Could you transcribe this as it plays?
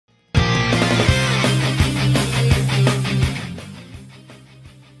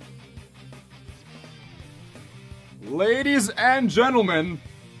Ladies and gentlemen,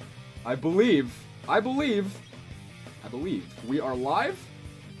 I believe we are live.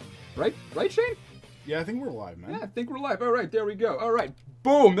 Right, Shane? Yeah, I think we're live, man. Yeah, I think we're live. All right, there we go. All right,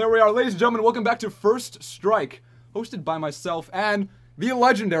 boom, there we are. Ladies and gentlemen, welcome back to First Strike, hosted by myself and the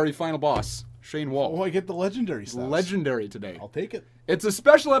legendary final boss, Shane Wall. Oh, I get the legendary stuff. Legendary today. I'll take it. It's a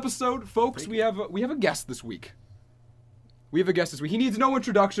special episode, folks. We have a guest this week. He needs no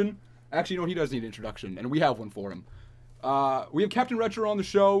introduction. Actually, no, he does need an introduction, and we have one for him. We have Captain Retro on the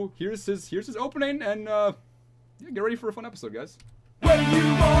show. Here's his opening, and yeah, get ready for a fun episode, guys. When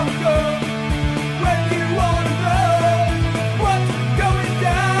you wanna go, when you wanna know what's going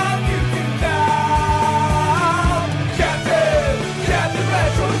down, you can count. Captain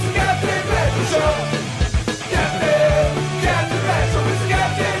Retro, it's the Captain Retro Show. Captain Retro, it's the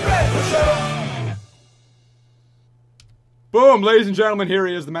Captain Retro Show. Boom, ladies and gentlemen, here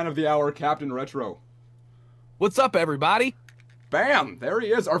he is, the man of the hour, Captain Retro. What's up, everybody? Bam, there he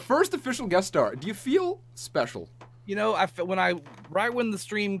is, our first official guest star. Do you feel special? You know, right when the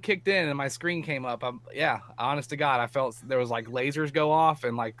stream kicked in and my screen came up, honest to God, I felt there was like lasers go off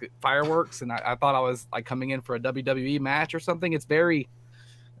and like fireworks, and I thought I was like coming in for a WWE match or something. It's very,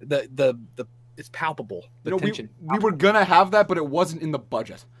 it's palpable. The tension. We were gonna have that, but it wasn't in the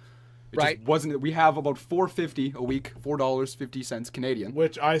budget. It Right. just wasn't. We have about $4.50 a week, $4.50 Canadian.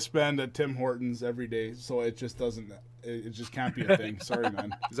 Which I spend at Tim Hortons every day, so it just doesn't. It just can't be a thing. Sorry,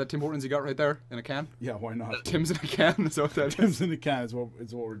 man. Is that Tim Hortons you got right there in a can? Yeah, why not? Tim's in a can. Is that what that is? Tim's in the can is what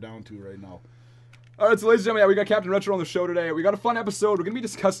we're down to right now. All right, so ladies and gentlemen, yeah, we got Captain Retro on the show today. We got a fun episode. We're gonna be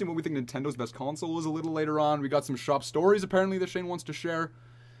discussing what we think Nintendo's best console is a little later on. We got some shop stories apparently that Shane wants to share,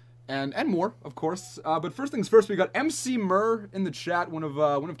 and more, of course. But first things first, we got MC Murr in the chat, one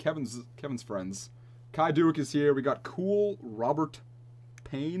of Kevin's friends. Kai Duke is here. We got Cool Robert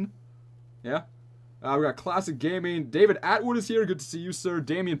Payne. Yeah. We got Classic Gaming. David Atwood is here. Good to see you, sir.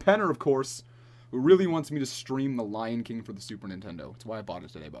 Damian Penner, of course, who really wants me to stream The Lion King for the Super Nintendo. That's why I bought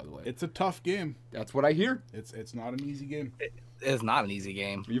it today, by the way. It's a tough game. That's what I hear. It's not an easy game. It is not an easy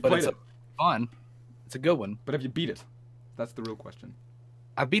game, You but played it's it. fun. It's a good one. But have you beat it? That's the real question.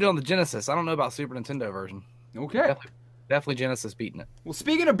 I beat it on the Genesis. I don't know about Super Nintendo version. Okay. Definitely Genesis beating it. Well,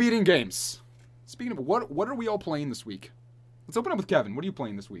 speaking of beating games, speaking of what are we all playing this week? Let's open up with Kevin. What are you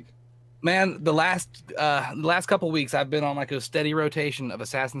playing this week? Man, the last couple weeks I've been on like a steady rotation of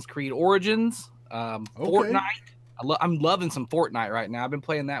Assassin's Creed Origins, Fortnite. I'm loving some Fortnite right now. I've been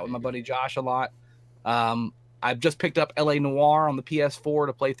playing that with my buddy Josh a lot. I've just picked up LA Noire on the PS4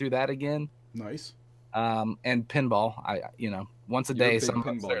 to play through that again. Nice. And pinball. Once a You're a day, big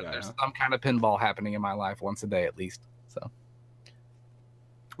pinball guy, there's huh? some kind of pinball happening in my life once a day at least. So,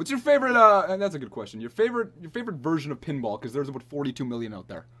 What's your favorite? And that's a good question. Your favorite version of pinball? Because there's about 42 million out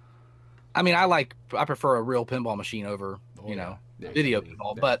there. I mean, I prefer a real pinball machine over, video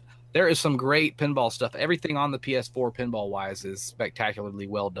pinball. But there is some great pinball stuff. Everything on the PS4 pinball wise is spectacularly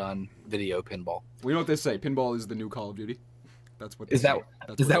well done video pinball. Well, you know what they say? Pinball is the new Call of Duty. That's what. Is that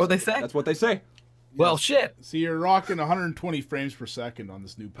what they say? That's what they say. Well, shit. See, you're rocking 120 frames per second on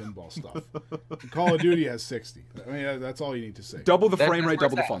this new pinball stuff. Call of Duty has 60. I mean, that's all you need to say. Double the That's frame rate, where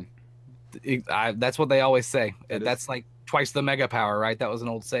double the it's fun. That's what they always say. That That's like twice the mega power, right? That was an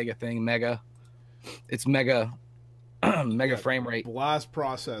old Sega thing. Mega. It's mega frame rate. Blast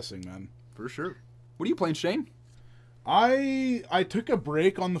processing, man. For sure. What are you playing, Shane? I took a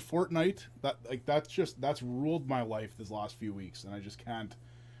break on the Fortnite. That's ruled my life this last few weeks, and I just can't.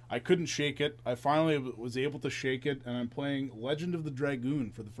 I couldn't shake it. I finally was able to shake it, and I'm playing Legend of the Dragoon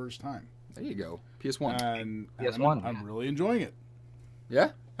for the first time. There you go. PS1. And PS1. I'm really enjoying it. Yeah.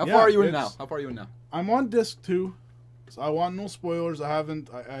 How Yeah, far are you in now? I'm on disc 2, so I want no spoilers. I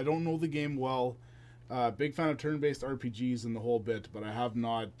don't know the game well. Big fan of turn-based RPGs and the whole bit, but I have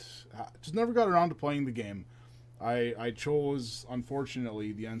not, just never got around to playing the game. I chose,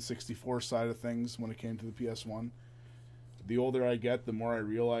 unfortunately, the N64 side of things when it came to the PS1. The older I get, the more I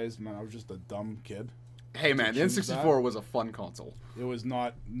realize, man, I was just a dumb kid. Hey man, the choose N64 was a fun console. It was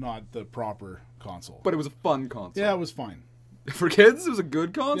not the proper console. But it was a fun console. Yeah, it was fine. For kids, it was a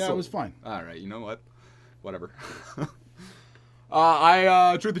good console. Yeah, it was fine. All right, you know what? Whatever.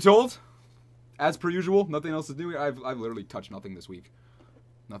 I truth be told, as per usual, nothing else is new. I've literally touched nothing this week.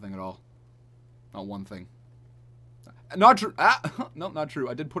 Nothing at all. Not one thing. Not true. No, not true.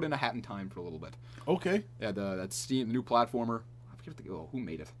 I did put in A Hat in Time for a little bit. Okay. Yeah, that Steam, the new platformer. I forget who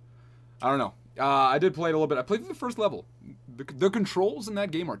made it. I don't know. I did play it a little bit. I played through the first level. The controls in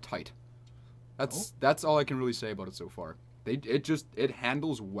that game are tight. That's all I can really say about it so far. It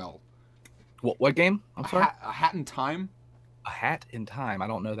handles well. What game? I'm sorry. A Hat in Time. A Hat in Time. I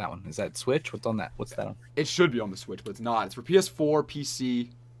don't know that one. Is that Switch? What's on that? What's that on? It should be on the Switch, but it's not. It's for PS4, PC.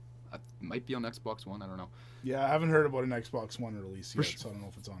 It might be on Xbox One. I don't know. Yeah, I haven't heard about an Xbox One release yet, so I don't know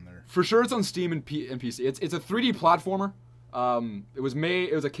if it's on there. For sure, it's on Steam and PC. It's a 3D platformer. It was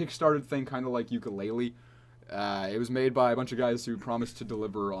a Kickstarted thing, kind of like Ukulele. It was made by a bunch of guys who promised to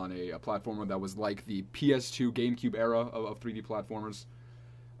deliver on a platformer that was like the PS2, GameCube era of 3D platformers.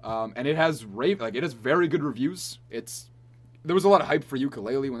 And it has very good reviews. There was a lot of hype for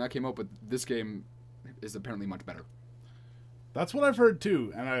Ukulele when that came out, but this game is apparently much better. That's what I've heard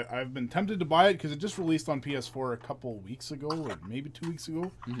too, and I've been tempted to buy it because it just released on PS4 a couple weeks ago, or maybe 2 weeks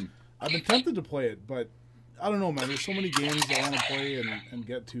ago. Mm-hmm. I've been tempted to play it, but I don't know, man. There's so many games I want to play and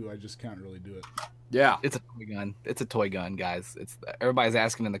get to, I just can't really do it. Yeah, it's a toy gun. It's a toy gun, guys. Everybody's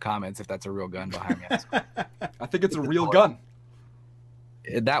asking in the comments if that's a real gun behind me. I think it's a real gun.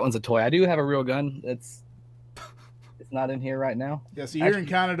 That one's a toy. I do have a real gun. It's not in here right now. Yeah, see, here in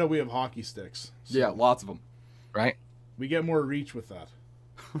Canada, we have hockey sticks. So yeah, lots of them. Right? We get more reach with that.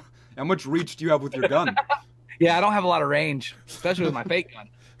 How much reach do you have with your gun? Yeah, I don't have a lot of range, especially with my fake gun.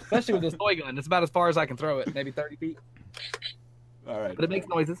 Especially with this toy gun. It's about as far as I can throw it, maybe 30 feet. All right. But it makes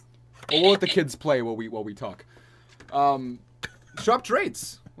noises. Well, we'll let the kids play while we talk. Shop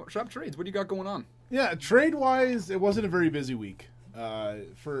trades. What do you got going on? Yeah, trade-wise, it wasn't a very busy week.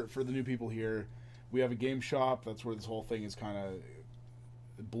 For the new people here, we have a game shop. That's where this whole thing is kind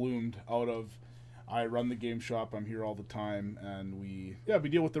of bloomed out of. I run the game shop. I'm here all the time, and we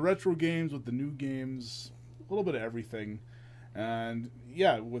deal with the retro games, with the new games, a little bit of everything. And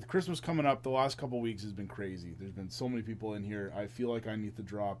yeah, with Christmas coming up, the last couple of weeks has been crazy. There's been so many people in here. I feel like I need to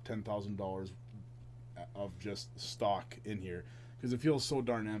drop $10,000 of just stock in here because it feels so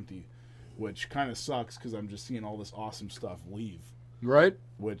darn empty, which kind of sucks because I'm just seeing all this awesome stuff leave. Right?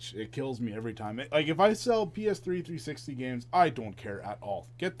 Which it kills me every time. Like if I sell PS3 360 games, I don't care at all.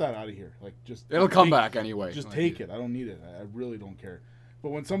 Get that out of here. Like it'll come back anyway. Just take it. I don't need it. I really don't care. But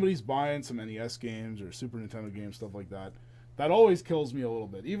when somebody's buying some NES games or Super Nintendo games, stuff like that, that always kills me a little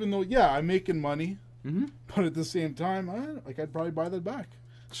bit. Even though, yeah, I'm making money, but at the same time, I'd probably buy that back.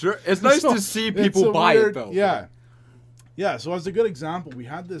 Sure, it's nice to see people buy it though. Yeah, yeah. So as a good example, we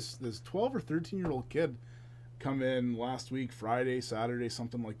had this 12 or 13-year-old kid come in last week, Friday, Saturday,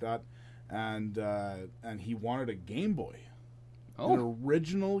 something like that, and he wanted a Game Boy, an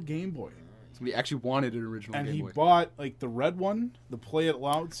original Game Boy. So he actually wanted an original and Game Boy. And he bought like the red one, the Play It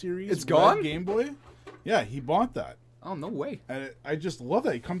Loud series. It's gone? Game Boy. Yeah, he bought that. Oh, no way. And I just love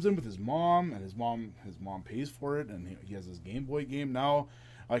that. He comes in with his mom, and his mom pays for it, and he has his Game Boy game now.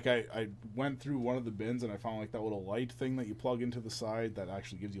 Like, I went through one of the bins, and I found, like, that little light thing that you plug into the side that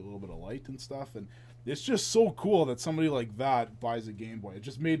actually gives you a little bit of light and stuff. And it's just so cool that somebody like that buys a Game Boy. It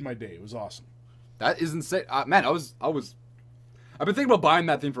just made my day. It was awesome. That is insane. Man, I've been thinking about buying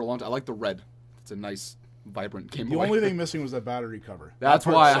that thing for a long time. I like the red. It's a nice, vibrant Game Boy. The only thing missing was that battery cover. That's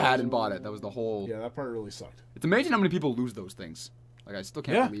why I hadn't bought it. That was the whole... Yeah, that part really sucked. It's amazing how many people lose those things. Like, I still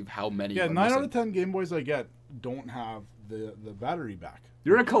can't believe how many. Yeah, 9 out of 10 Game Boys I get don't have the battery back.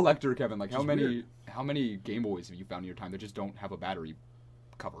 You're a collector, Kevin. Like, how many Game Boys have you found in your time that just don't have a battery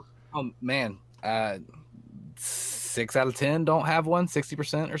cover? Oh, man. 6 out of 10 don't have one.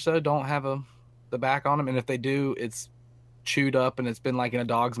 60% or so don't have the back on them. And if they do, it's chewed up and it's been like in a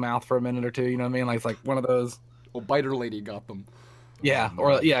dog's mouth for a minute or two. You know what I mean? Like, it's like one of those. Well, Biter Lady got them. Yeah,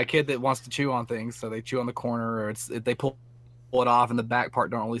 or a kid that wants to chew on things, so they chew on the corner, or they pull it off, and the back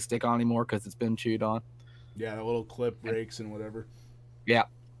part don't really stick on anymore because it's been chewed on. Yeah, a little clip breaks and whatever. Yeah.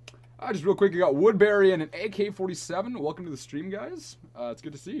 Just real quick, you got Woodbury and an AK-47. Welcome to the stream, guys. It's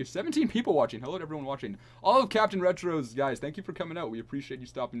good to see you. 17 people watching. Hello to everyone watching. All of Captain Retro's guys, thank you for coming out. We appreciate you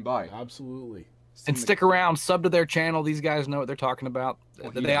stopping by. Absolutely. And stick around, sub to their channel. These guys know what they're talking about.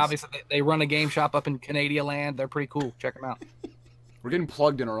 Well, they obviously they run a game shop up in Canada land. They're pretty cool. Check them out. We're getting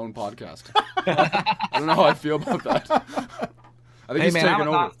plugged in our own podcast. I don't know how I feel about that. I think hey man, I'm a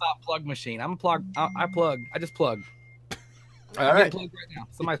over. non-stop plug machine. I'm a plug. I plug. I just plug. All right. Plugged right now.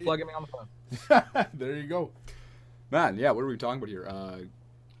 Somebody's plugging me on the phone. There you go. Man, yeah. What are we talking about here?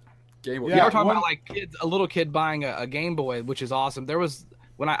 Game Boy. Yeah, we're talking about like a little kid buying a Game Boy, which is awesome. There was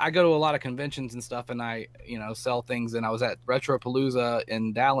when I go to a lot of conventions and stuff, and I sell things. And I was at Retropalooza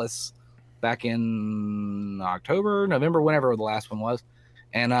in Dallas back in October, November, whenever the last one was,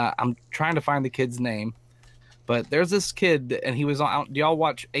 and I'm trying to find the kid's name. But there's this kid, and he was on. Do y'all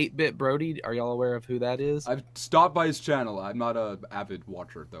watch 8-Bit Brody? Are y'all aware of who that is? I've stopped by his channel. I'm not a avid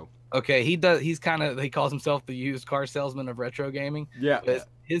watcher though. Okay, he does. He calls himself the used car salesman of retro gaming. Yeah. But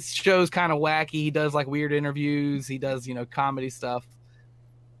his show's kind of wacky. He does like weird interviews. He does comedy stuff.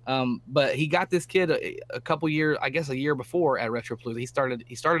 But he got this kid a couple years, I guess a year before at Retropalooza.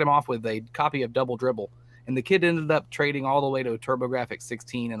 He started him off with a copy of Double Dribble, and the kid ended up trading all the way to a TurboGrafx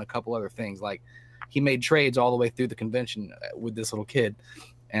 16 and a couple other things. Like he made trades all the way through the convention with this little kid.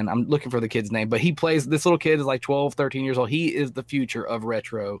 And I'm looking for the kid's name, but this little kid is like 12, 13 years old. He is the future of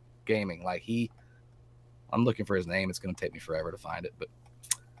retro gaming. I'm looking for his name. It's going to take me forever to find it, but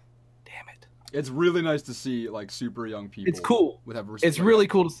damn it. It's really nice to see like super young people. It's cool. It's really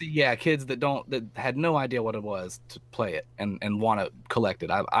cool to see, kids that had no idea what it was to play it and want to collect it.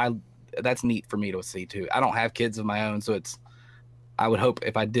 That's neat for me to see too. I don't have kids of my own, so I would hope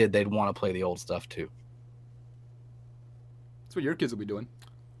if I did, they'd want to play the old stuff too. That's what your kids will be doing.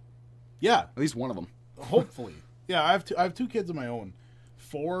 Yeah, at least one of them. Hopefully, yeah. I have two kids of my own,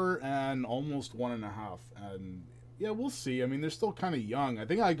 4 and almost 1.5, and yeah, we'll see. I mean, they're still kind of young. I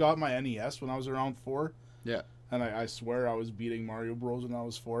think I got my NES when I was around 4. Yeah, and I swear I was beating Mario Bros when I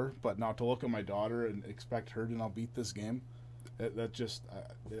was 4. But now to look at my daughter and expect her to now beat this game, I just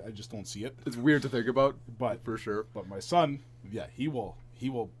don't see it. It's weird to think about, but for sure. But my son, yeah, he will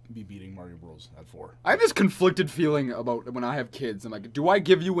be beating Mario Bros at 4. I have this conflicted feeling about when I have kids. I'm like, do I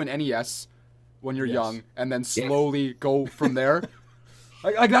give you an NES when you're young and then slowly go from there?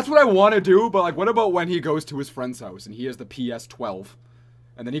 like that's what I want to do, but like what about when he goes to his friend's house and he has the PS12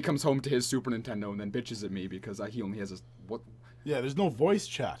 and then he comes home to his Super Nintendo and then bitches at me because he only has what? Yeah, there's no voice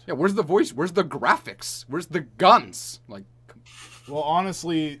chat. Yeah, where's the voice? Where's the graphics? Where's the guns? Like, well,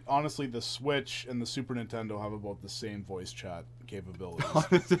 honestly, the Switch and the Super Nintendo have about the same voice chat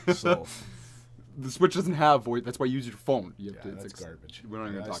capabilities. So the Switch doesn't have voice. That's why you use your phone. That's garbage. We're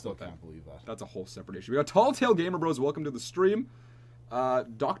not even talking about that. I can't believe that. That's a whole separate issue. We got Tall Tale Gamer Bros. Welcome to the stream.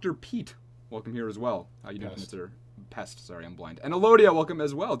 Dr. Pete, welcome here as well. How you doing, Mr. Pest? Sorry, I'm blind. And Elodia, welcome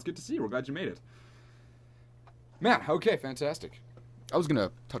as well. It's good to see you. We're glad you made it. Man, okay, fantastic. I was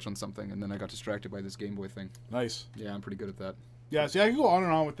gonna touch on something, and then I got distracted by this Game Boy thing. Nice. Yeah, I'm pretty good at that. Yeah, see, I can go on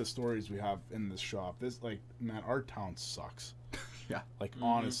and on with the stories we have in this shop. Man, our town sucks. Yeah. Like,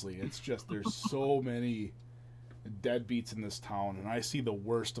 honestly, it's just, there's so many deadbeats in this town, and I see the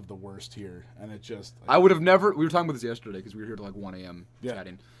worst of the worst here, and it just... I would have never... We were talking about this yesterday, because we were here till like 1 a.m.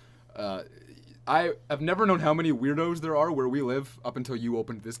 chatting. I have never known how many weirdos there are where we live up until you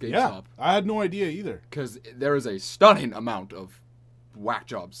opened this GameStop. Yeah, I had no idea either. Because there is a stunning amount of whack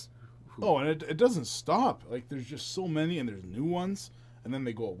jobs. Oh, and it doesn't stop. Like, there's just so many, and there's new ones, and then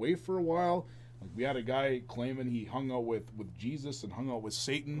they go away for a while. Like, we had a guy claiming he hung out with Jesus and hung out with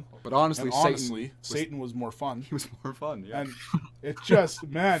Satan. But honestly, Satan was more fun. He was more fun, yeah. And it just,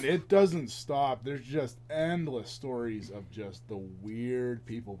 man, it doesn't stop. There's just endless stories of just the weird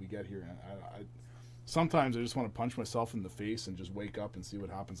people we get here. And sometimes I just want to punch myself in the face and just wake up and see what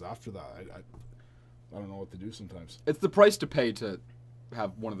happens after that. I don't know what to do sometimes. It's the price to pay to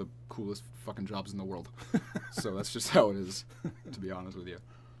have one of the coolest fucking jobs in the world. So that's just how it is, to be honest with you.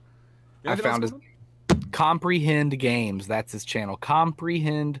 I found his Comprehend Games. That's his channel.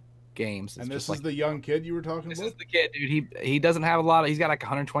 Comprehend Games. And this is the young kid you were talking about? This is the kid, dude. He doesn't have a lot of... He's got like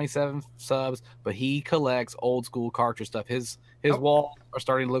 127 subs, but he collects old school cartridge stuff. His walls are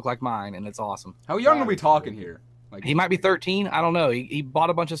starting to look like mine, and it's awesome. How young are we talking here? Like, he might be 13. I don't know. He bought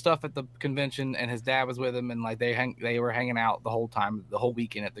a bunch of stuff at the convention, and his dad was with him, and like they were hanging out the whole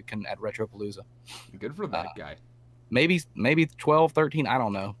weekend at Retropalooza. Good for that guy. Maybe 12, 13. I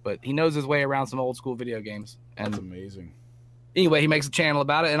don't know, but he knows his way around some old school video games. And that's amazing. Anyway, he makes a channel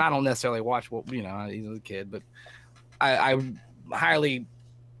about it, and I don't necessarily watch. Well, he's a kid, but I highly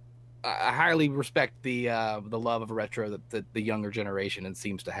respect the love of retro that the younger generation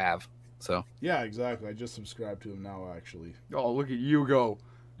seems to have. So yeah, exactly. I just subscribed to him now, actually. Oh, look at you go!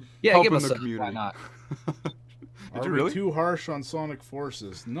 Yeah, give us the community. Why not? Did you really? We too harsh on Sonic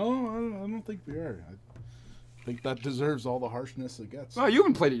Forces? No, I don't think we are. I think that deserves all the harshness it gets. Oh, you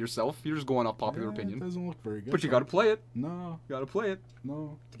haven't played it yourself. You're just going off popular opinion. It doesn't look very good. But you got to play it. No, you got to play it.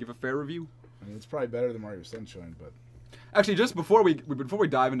 No, to give a fair review. I mean, it's probably better than Mario Sunshine, but. Actually, just before we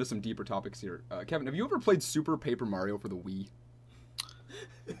dive into some deeper topics here, Kevin, have you ever played Super Paper Mario for the Wii?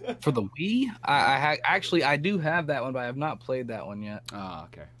 For the Wii, I do have that one, but I have not played that one yet. Ah,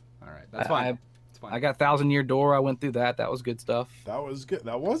 okay, all right, that's fine. It's fine. I got Thousand Year Door. I went through that. That was good stuff. That was good.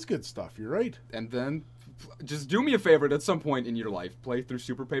 That was good stuff. You're right. And then, just do me a favor at some point in your life, play through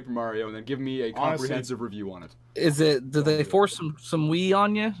Super Paper Mario, and then give me a comprehensive review on it. Do they force some Wii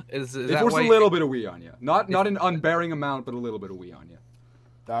on you? They force a little bit of Wii on you, not an unbearing amount, but a little bit of Wii on you.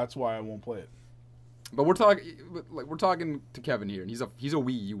 That's why I won't play it. But we're talking to Kevin here, and he's a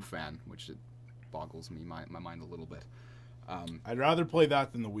Wii U fan, which it boggles my mind a little bit. I'd rather play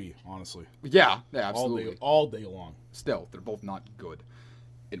that than the Wii, honestly. Yeah, absolutely. All day long. Still, they're both not good.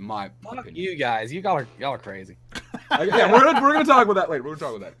 in my Fuck opinion. you guys. Y'all are crazy. Yeah, we're gonna talk about that later. We're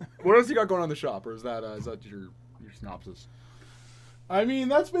gonna talk about that. What else you got going on in the shop, or is that your synopsis? I mean,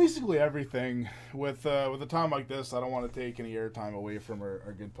 that's basically everything. With a time like this, I don't want to take any airtime away from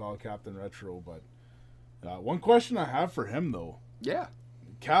our good pal Captain Retro. But one question I have for him though, Yeah.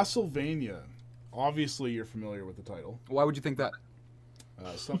 Castlevania. Obviously, you're familiar with the title. Why would you think that?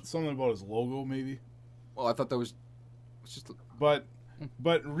 Something about his logo, maybe. Well, I thought that was just. But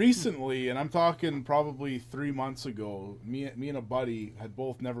recently, and I'm talking probably 3 months ago, me and a buddy had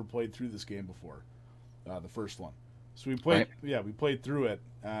both never played through this game before, the first one. So we played, we played through it,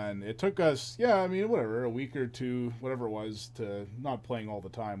 and it took us, a week or two, whatever it was, to not playing all the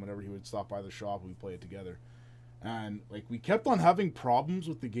time. Whenever he would stop by the shop, we'd play it together, and like we kept on having problems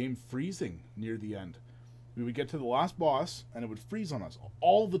with the game freezing near the end. We would get to the last boss, and it would freeze on us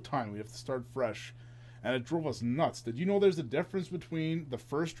all the time. We'd have to start fresh. And it drove us nuts. Did you know there's a difference between the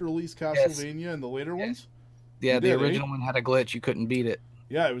first release Castlevania and the later ones? Yeah, the original one had a glitch. You couldn't beat it.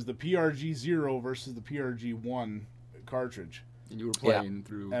 Yeah, it was the PRG0 versus the PRG1 cartridge. And you were playing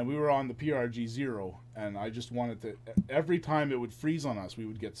through. And we were on the PRG0, and I just wanted to... Every time it would freeze on us, we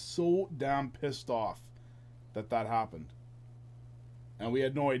would get so damn pissed off that happened. And we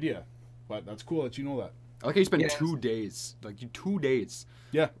had no idea. But that's cool that you know that. I like how you spent 2 days. 2 days.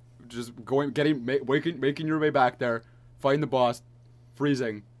 Yeah. Just making your way back there, fighting the boss,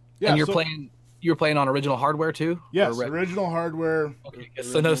 freezing. Yeah, and you were playing on original hardware too? Yes, original hardware. Okay,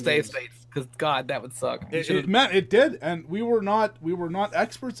 so no save states, because God, that would suck. It did, and we were not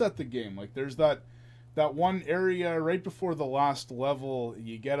experts at the game. Like there's that one area right before the last level.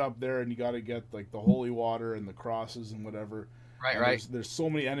 You get up there and you got to get like the holy water and the crosses and whatever. Right. There's so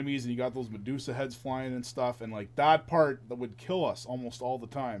many enemies, and you got those Medusa heads flying and stuff, and like that part that would kill us almost all the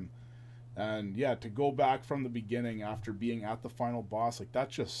time. And yeah, to go back from the beginning after being at the final boss, like that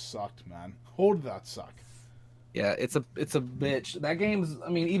just sucked, man. Oh, did that suck? Yeah, it's a bitch. That game's, I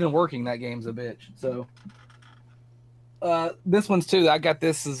mean, even working, that game's a bitch. So, this one's too. I got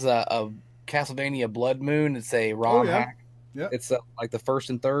this as a Castlevania Blood Moon. It's a ROM hack. Yeah. It's like the first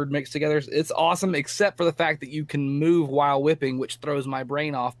and third mixed together. It's awesome, except for the fact that you can move while whipping, which throws my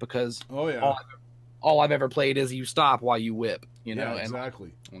brain off because all I've ever played is you stop while you whip. You know, yeah,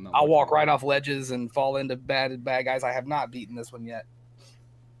 exactly. And I'll walk right off ledges and fall into bad guys. I have not beaten this one yet,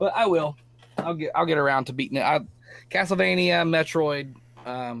 but I will. I'll get around to beating it. Castlevania, Metroid,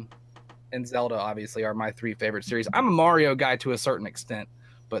 and Zelda obviously are my 3 favorite series. I'm a Mario guy to a certain extent,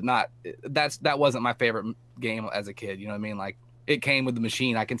 but that wasn't my favorite game as a kid. You know what I mean? Like it came with the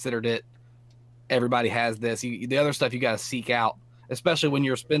machine. I considered it. Everybody has this. The other stuff you got to seek out, especially when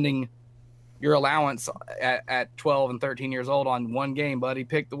you're spending your allowance at 12 and 13 years old on one game, buddy.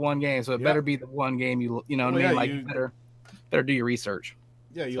 Pick the one game, so it better be the one game you know what I mean? Like you better do your research.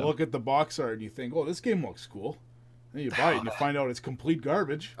 Yeah, you look at the box art and you think, oh, this game looks cool. Then you buy it and you find out it's complete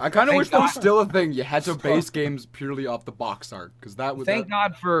garbage. I kind of wish that was still a thing. You had to base games purely off the box art because that was. Thank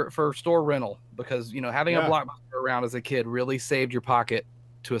God for store rental, because having a Blockbuster around as a kid really saved your pocket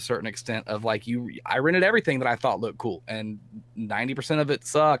to a certain extent. Of like I rented everything that I thought looked cool, and 90% of it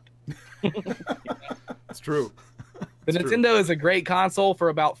sucked. It's true. The Nintendo is a great console for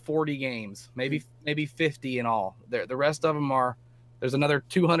about 40 games, maybe 50 in all. The rest of them are. There's another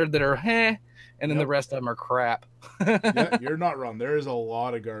 200 that are and then the rest of them are crap. Yeah, you're not wrong. There is a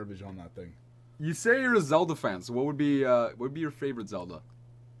lot of garbage on that thing. You say you're a Zelda fan, so what would be your favorite Zelda?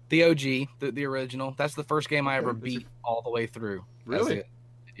 The OG, the original. That's the first game I ever beat all the way through. Really?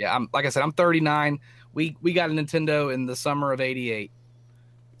 Yeah, like I said, I'm 39. We got a Nintendo in the summer of '88,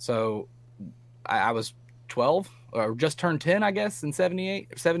 so I was 12 or just turned 10, I guess, in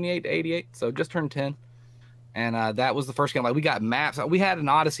 78 to 88. So just turned 10. And that was the first game. Like we got maps. We had an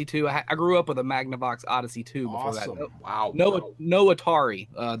Odyssey 2. I grew up with a Magnavox Odyssey 2 before that. Wow. No Atari.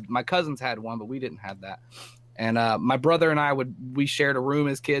 My cousins had one, but we didn't have that. And my brother and I we shared a room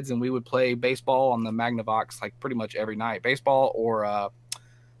as kids, and we would play baseball on the Magnavox like pretty much every night. Baseball or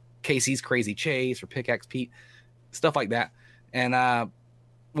Casey's Crazy Chase or Pickaxe Pete, stuff like that. And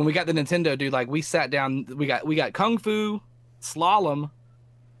when we got the Nintendo, dude, like we sat down. We got Kung Fu, Slalom,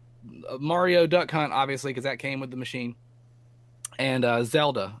 Mario Duck Hunt, obviously, because that came with the machine, and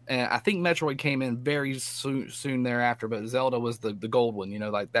Zelda. And I think Metroid came in very soon thereafter, but Zelda was the gold one,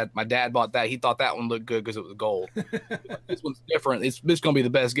 like that. My dad bought that. He thought that one looked good because it was gold. This one's different. It's going to be the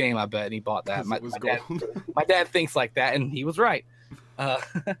best game, I bet. And he bought that. My dad thinks like that, and he was right.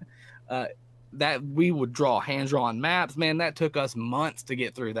 That we would draw hand-drawn maps, man, that took us months to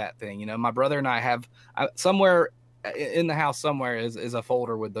get through that thing. My brother and I have somewhere in the house somewhere is a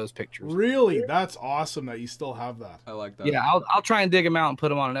folder with those pictures. Really? That's awesome that you still have that. I like that. Yeah, I'll try and dig them out and put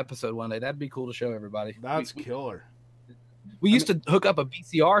them on an episode one day. That'd be cool to show everybody. That's killer. We used to hook up a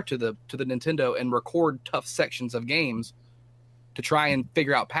VCR to the Nintendo and record tough sections of games to try and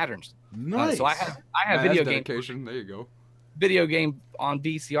figure out patterns. Nice. So I have Man, video that's game dedication. There you go. video game on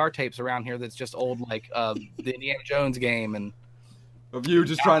VCR tapes around here that's just old, like the Indiana Jones game, and Of you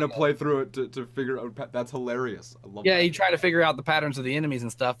just trying to play through it to figure out. That's hilarious. I love that. you try to figure out the patterns of the enemies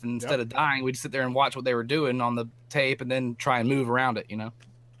and stuff, and instead of dying, we'd sit there and watch what they were doing on the tape, and then try and move around it.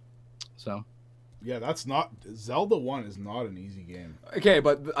 So. Yeah, that's not Zelda 1 is not an easy game. Okay,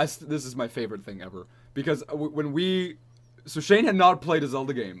 but this is my favorite thing ever because so Shane had not played a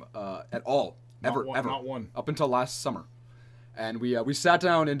Zelda game at all, ever, Not one. up until last summer, and we sat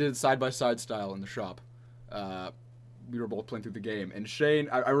down and did side-by-side style in the shop. We were both playing through the game, and Shane,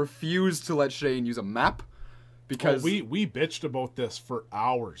 I refused to let Shane use a map because we bitched about this for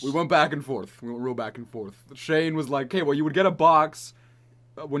hours. we went back and forth. We went real back and forth. Shane was like, "Okay, well, you would get a box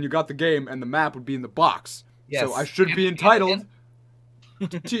when you got the game, and the map would be in the box. Yes. So I should be entitled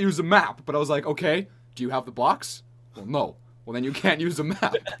to use a map." But I was like, "Okay, do you have the box?" Well, no. Well, then you can't use a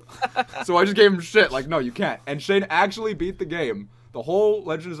map. So I just gave him shit, like, "No, you can't." And Shane actually beat the game, the whole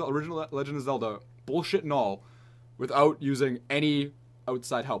original Legend of Zelda, bullshit and all, without using any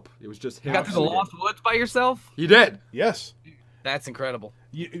outside help. It was just him. You got to the Lost Woods by yourself? He did. Yes. That's incredible.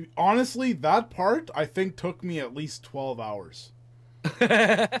 Honestly, that part I think took me at least 12 hours.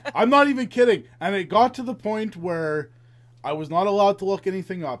 I'm not even kidding. And it got to the point where I was not allowed to look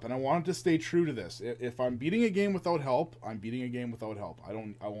anything up, and I wanted to stay true to this. If I'm beating a game without help, I'm beating a game without help. I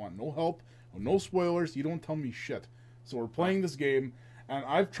want no help, no spoilers. You don't tell me shit. So we're playing this game, and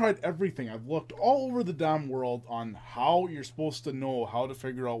I've tried everything. I've looked all over the damn world on how you're supposed to know how to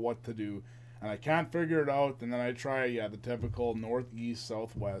figure out what to do, and I can't figure it out. And then I try, the typical northeast,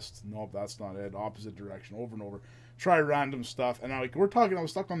 southwest. Nope, that's not it. Opposite direction, over and over. Try random stuff, and I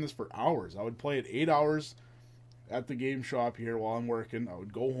was stuck on this for hours. I would play it 8 hours at the game shop here while I'm working. I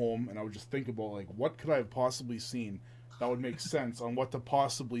would go home and I would just think about, like, what could I have possibly seen that would make sense on what to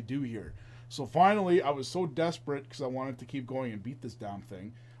possibly do here. So finally, I was so desperate because I wanted to keep going and beat this damn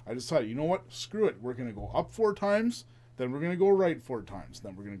thing. I decided, you know what? Screw it. We're gonna go up 4 times, then we're gonna go right 4 times,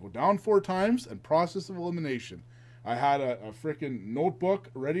 then we're gonna go down 4 times, and process of elimination. I had a freaking notebook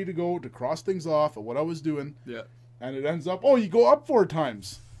ready to go to cross things off of what I was doing. Yeah. And it ends up, you go up 4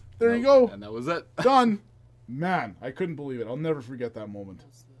 times. There you go. And that was it. Done. Man, I couldn't believe it. I'll never forget that moment.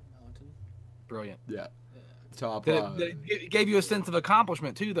 Brilliant. Yeah. Top. It gave you a sense of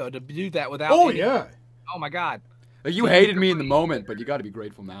accomplishment, too, though, to do that without... Oh, yeah. Oh, my God. Like, you hated me in the moment, but you got to be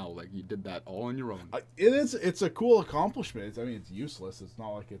grateful now. Like, you did that all on your own. It's a cool accomplishment. It's useless. It's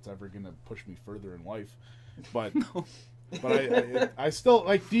not like it's ever going to push me further in life. But... No. But I still,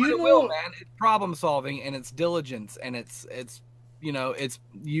 like, do you know... Will, man. It's problem solving, and it's diligence, and it's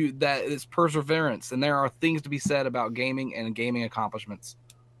perseverance, and there are things to be said about gaming and gaming accomplishments.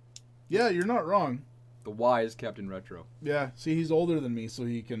 Yeah, you're not wrong. The wise Captain Retro. Yeah, see, he's older than me, so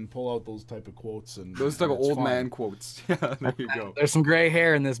he can pull out those type of quotes and those type of it's old fine. man quotes. Yeah, there you go. There's some gray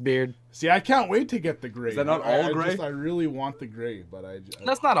hair in this beard. See, I can't wait to get the gray. Is that not all gray? I really want the gray, but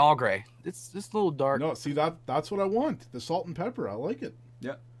That's not all gray. It's just a little dark. No, see, that's what I want. The salt and pepper. I like it.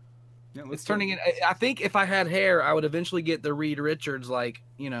 Yeah. Yeah. It's turning in. I think if I had hair, I would eventually get the Reed Richards,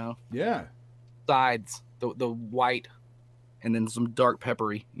 Yeah. sides, the white, and then some dark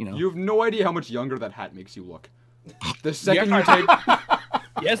peppery. You have no idea how much younger that hat makes you look. The second you take,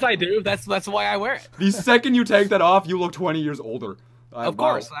 Yes, I do. That's why I wear it. the second you take that off, you look 20 years older. Of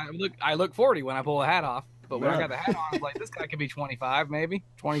course, I look 40 when I pull the hat off. But when I Yeah. got the hat on, I was like, this guy could be 25, maybe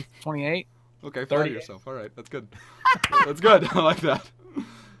 20, 28. Okay, 30. 30 yourself. All right, that's good. That's good. I like that.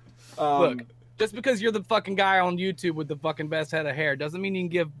 Look, just because you're the fucking guy on YouTube with the fucking best head of hair doesn't mean you can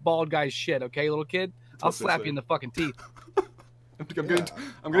give bald guys shit, okay, little kid? I'll what they slap say. you in the fucking teeth.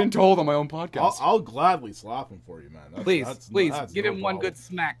 I'm getting told on my own podcast. I'll gladly slap him for you, man. Please, That's give no him one problem. good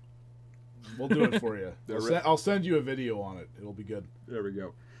smack. We'll do it for you. I'll send you a video on it. It'll be good. There we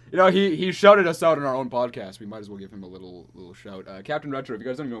go. He shouted us out in our own podcast. We might as well give him a little shout. Captain Retro, if you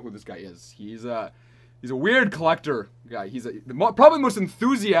guys don't even know who this guy is, he's a weird collector guy. He's probably the most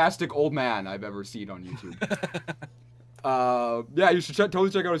enthusiastic old man I've ever seen on YouTube. Yeah, you should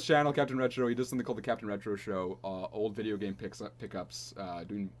totally check out his channel, Captain Retro. He does something called the Captain Retro Show. Old video game pickups,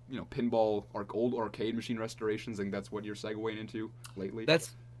 doing pinball, old arcade machine restorations. I think that's what you're segueing into lately.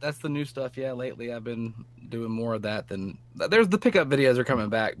 That's the new stuff. Yeah, lately I've been doing more of that than there's the pickup videos are coming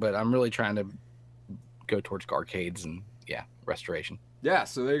back, but I'm really trying to go towards arcades and restoration. Yeah,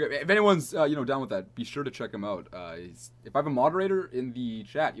 so there you go. If anyone's down with that, be sure to check him out. If I have a moderator in the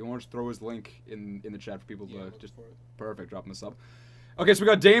chat, you want to throw his link in the chat for people to just perfect drop him a sub. Okay, so we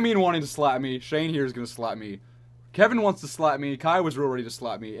got Damien wanting to slap me. Shane here is gonna slap me. Kevin wants to slap me. Kai was real ready to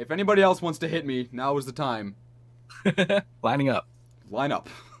slap me. If anybody else wants to hit me, now is the time. Lining up. Line up.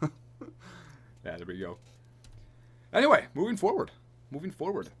 Yeah, there we go. Anyway, moving forward.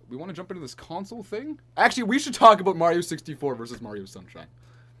 We want to jump into this console thing? Actually, we should talk about Mario 64 versus Mario Sunshine.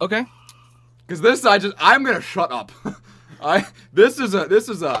 Okay. Because this, I'm gonna shut up. This is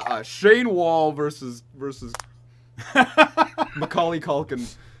a Shane Wall versus Macaulay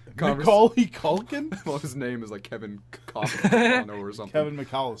Culkin. Macaulay Culkin? Well, his name is like Kevin Costner or something. Kevin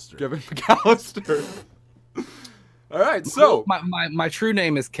McAllister. Kevin McAllister. All right, so my true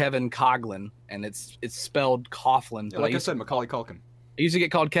name is Kevin Coughlin, and it's spelled Coughlin. Yeah, like I said, Macaulay Culkin. I used to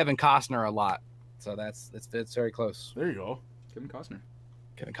get called Kevin Costner a lot, so it's very close. There you go. Kevin Costner.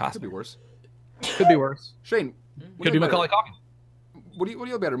 Kevin Costner. Could be worse. Could be worse. Shane. Could be Macaulay Culkin. What do you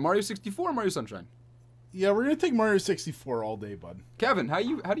like better, Mario 64 or Mario Sunshine? Yeah, we're gonna take Mario 64 all day, bud. Kevin, how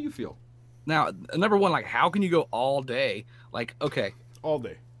do you feel? Now, number one, like, how can you go all day? Like, okay, All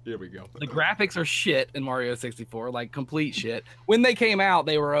day. Here we go. the graphics are shit in Mario 64, like complete shit. When they came out,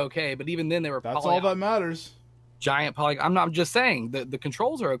 they were okay, but even then, they were That's all that matters. giant polygon. I'm not just saying the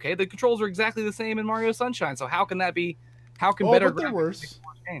controls are okay. The controls are exactly the same in Mario Sunshine. So how can that be? How can better? But they're worse. make a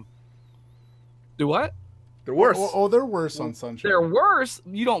worse game? Do what? They're worse. Oh, they're worse on Sunshine. They're worse.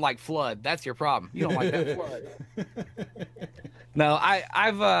 You don't like Flood. That's your problem. You don't like that Flood. No,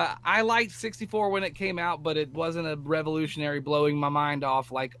 I liked 64 when it came out, but it wasn't a revolutionary blowing my mind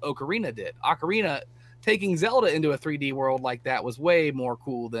off like Ocarina did. Ocarina taking Zelda into a 3D world like that was way more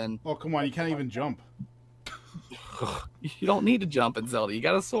cool than. Oh, come on. You can't even jump. You don't need to jump in Zelda. You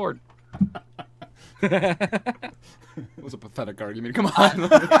got a sword. It was a pathetic argument. Come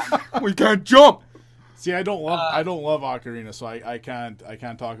on. We can't jump. See, I don't love Ocarina, so I can't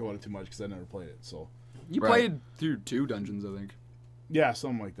talk about it too much because I never played it. So You played through 2 dungeons, I think. yeah,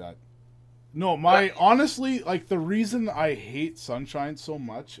 something like that. No, honestly, like the reason I hate Sunshine so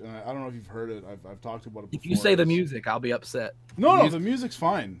much, and I don't know if you've heard it. I've talked about it before. If you say the music, I'll be upset. No, the music's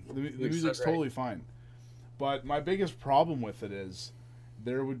fine. The music's so great. totally fine. But my biggest problem with it is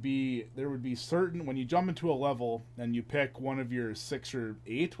there would be certain when you jump into a level and you pick one of your 6 or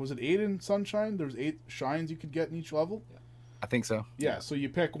 8. Was it 8 in Sunshine? There was 8 shines you could get in each level. I think so. Yeah, so you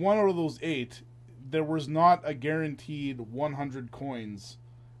pick one out of those 8. There was not a guaranteed 100 coins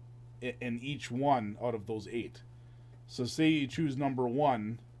in each one out of those 8. So say you choose number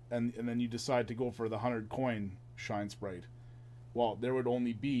 1 and then you decide to go for the 100 coin shine sprite. Well, there would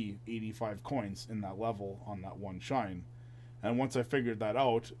only be 85 coins in that level on that one shine. And once I figured that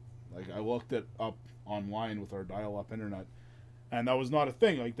out, like I looked it up online with our dial-up internet, and that was not a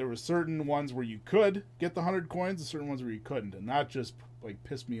thing. Like there were certain ones where you could get the 100 coins and certain ones where you couldn't, and that just like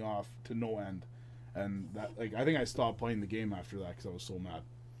pissed me off to no end. And that, like, I think I stopped playing the game after that because I was so mad.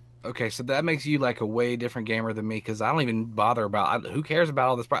 Okay, so that makes you like a way different gamer than me because I don't even bother about. Who cares about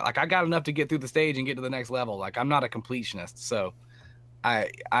all this? Like I got enough to get through the stage and get to the next level. Like I'm not a completionist, so I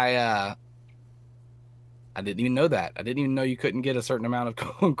didn't even know that. I didn't even know you couldn't get a certain amount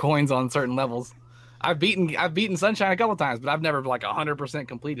of coins on certain levels. I've beaten Sunshine a couple times, but I've never like 100%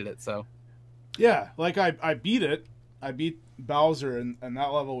 completed it. So yeah, like I beat it. I beat Bowser, and that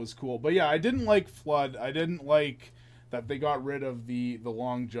level was cool. But yeah, I didn't like Flood. I didn't like that they got rid of the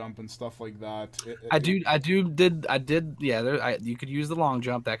long jump and stuff like that. I did. Yeah, you could use the long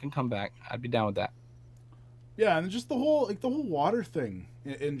jump. That can come back. I'd be down with that. Yeah, and just the whole water thing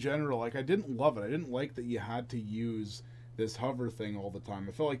in general. Like I didn't love it. I didn't like that you had to use this hover thing all the time.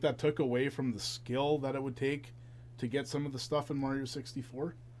 I felt like that took away from the skill that it would take to get some of the stuff in Mario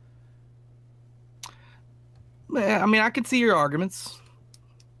 64. I mean, I could see your arguments.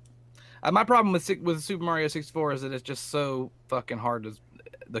 My problem with Super Mario 64 is that it's just so fucking hard.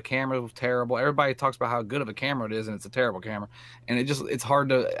 The camera was terrible. Everybody talks about how good of a camera it is, and it's a terrible camera. And it's hard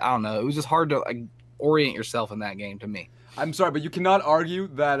to, I don't know. It was just hard to like orient yourself in that game to me. I'm sorry, but you cannot argue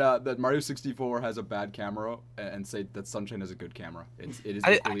that that Mario 64 has a bad camera and say that Sunshine has a good camera. It is.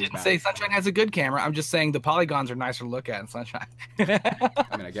 I didn't say Sunshine has a good camera. I'm just saying the polygons are nicer to look at in Sunshine.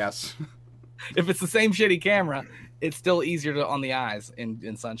 I mean, I guess. If it's the same shitty camera, it's still easier on the eyes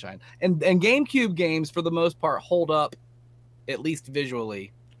in Sunshine. And GameCube games, for the most part, hold up, at least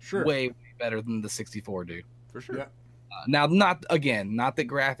visually, way better than the 64 do. For sure. Yeah. Now, not that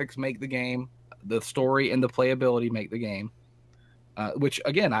graphics make the game. The story and the playability make the game. Which,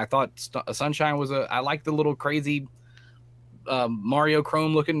 again, I thought Sunshine was I like the little crazy Mario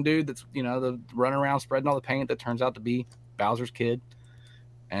Chrome looking dude that's, the run around spreading all the paint that turns out to be Bowser's kid.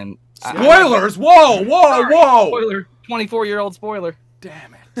 And Spoilers! Whoa, whoa, Sorry, whoa! spoiler, 24-year-old spoiler.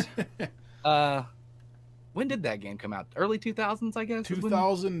 Damn it. When did that game come out? Early 2000s, I guess.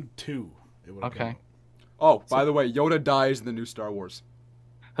 2002. It would have come Okay. out. Oh, by the way, Yoda dies in the new Star Wars.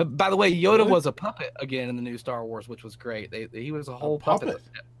 By the way, Yoda Really? was a puppet again in the new Star Wars, which was great. He was a whole puppet.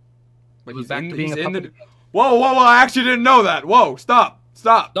 But It was he's back in, to being he's a in puppet. the. Whoa, whoa, whoa! I actually didn't know that. Whoa, stop,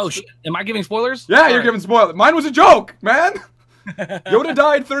 stop. Oh shit! Am I giving spoilers? Yeah, you're Sorry. giving spoilers. Mine was a joke, man. Yoda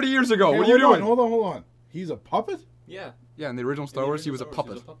died 30 years ago. Hey, What are you doing? Hold on. He's a puppet? Yeah. Yeah, in the original Star In the Wars, he was a original Star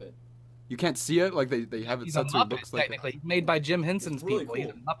puppet. Wars, he was a puppet. You can't see it, like they have it He's a set so it Muppet, looks like. technically, made by Jim Henson's It's really people. He's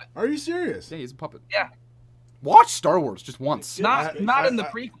a cool. Muppet. Are you serious? Yeah, he's a puppet. Yeah. Watch Star Wars just once. Not I- in the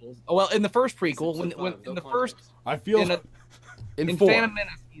prequels. Oh, well, in the first prequel, when Episode 5, in no the first context. I feel in 4. Phantom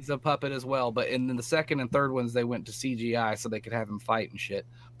Menace, he's a puppet as well. But in the second and third ones, they went to CGI so they could have him fight and shit.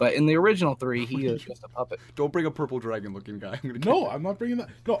 But in the original 3, he is just a puppet. Don't bring a purple dragon looking guy. I'm gonna kick no, you. I'm not bringing that.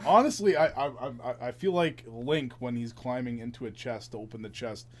 No, honestly, I feel like Link when he's climbing into a chest to open the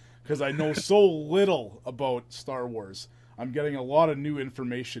chest because I know so little about Star Wars. I'm getting a lot of new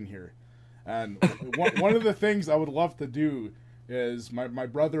information here, and one of the things I would love to do is my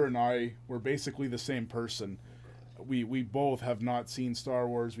brother and I were basically the same person. We both have not seen Star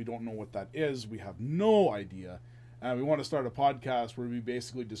Wars. We don't know what that is. We have no idea. And we want to start a podcast where we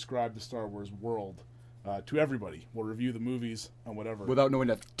basically describe the Star Wars world to everybody. We'll review the movies and whatever. Without knowing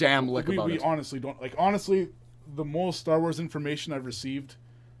a damn lick we about it. honestly don't. Like, honestly, the most Star Wars information I've received,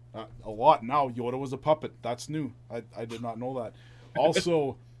 a lot now, Yoda was a puppet. That's new. I did not know that.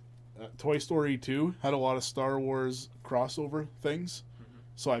 Also, Toy Story 2 had a lot of Star Wars crossover things.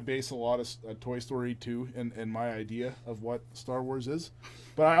 So I base a lot of Toy Story 2 in my idea of what Star Wars is.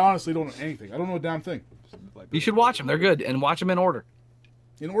 But I honestly don't know anything. I don't know a damn thing. You should watch them. They're good, and watch them in order.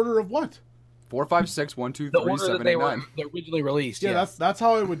 In order of what? 4, 5, 6, 1, 2, The 3, order that 7, they 8, were 9. originally released. Yeah, Yeah, that's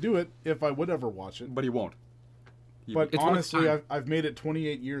how I would do it if I would ever watch it. But he won't. But It's worth honestly, time. I've made it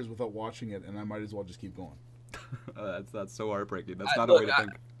 28 years without watching it, and I might as well just keep going. That's so heartbreaking. That's I- not a look, way to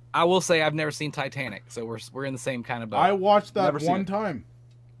think. I will say I've never seen Titanic, so we're in the same kind of boat. I watched that Never seen one it. time.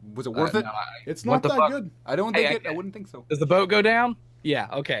 Was it worth it? No, It's What not the that fuck? good. I don't Hey, think it. I wouldn't think so. does the boat go down? Yeah.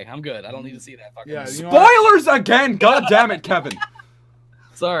 Okay, I'm good. I don't need to see that fucking. Yeah, movie. you know, Spoilers again! God damn it, Kevin.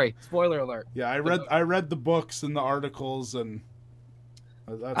 Sorry, spoiler alert. Yeah, I read the books and the articles, and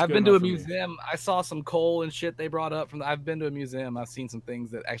that's I've good been to a enough for me. museum. I saw some coal and shit they brought up from. I've been to a museum. I've seen some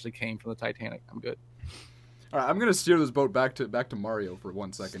things that actually came from the Titanic. I'm good. All right, I'm gonna steer this boat back to Mario for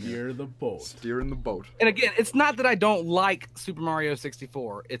 1 second. Here. Steer the boat. Steering the boat. And again, it's not that I don't like Super Mario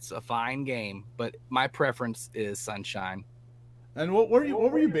 64. It's a fine game, but my preference is Sunshine. And what were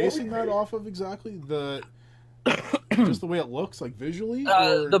you basing that off of exactly? The just the way it looks, like visually.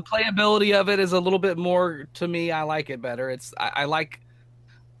 Or? The playability of it is a little bit more to me. I like it better. I like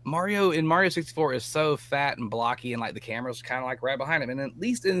Mario 64 is so fat and blocky, and like the camera's kind of like right behind him. And at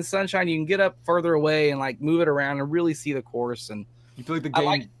least in Sunshine, you can get up further away and like move it around and really see the course. And You feel like the I game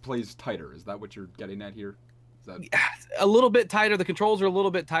like- plays tighter? Is that what you're getting at here? Is that a little bit tighter. The controls are a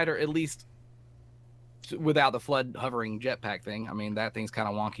little bit tighter, at least without the flood hovering jetpack thing. I mean, that thing's kind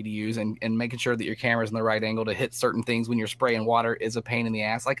of wonky to use, and making sure that your camera's in the right angle to hit certain things when you're spraying water is a pain in the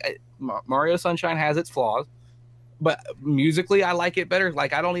ass. Like Mario Sunshine has its flaws, but musically I like it better.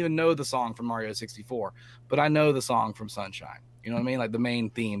 Like I don't even know the song from Mario 64, but I know the song from Sunshine. You know what I mean? Like the main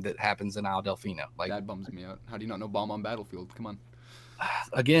theme that happens in Isle Delfino. Like that bums me out? How do you not know Bomb on Battlefield? Come on.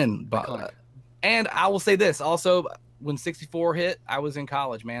 again, but Iconic. and I will say this also. When 64 hit, I was in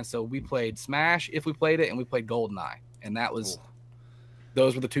college, man. So we played Smash if we played it, and we played GoldenEye, and that was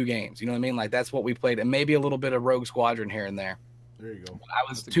those were the two games. You know what I mean? Like that's what we played, and maybe a little bit of Rogue Squadron here and there. There you go. I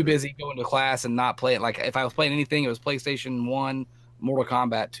was too busy going to class and not play it. Like if I was playing anything, it was PlayStation 1, Mortal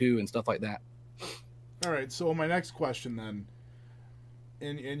Kombat 2, and stuff like that. All right. So my next question then,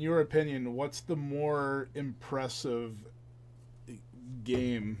 in your opinion, what's the more impressive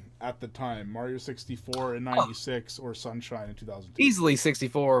game at the time? Mario 64 in '96 or Sunshine in 2002? Easily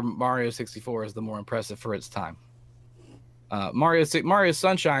 64. Mario 64 is the more impressive for its time. Mario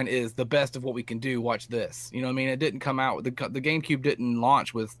Sunshine is the best of what we can do. Watch this. You know what I mean? It didn't come out. The GameCube didn't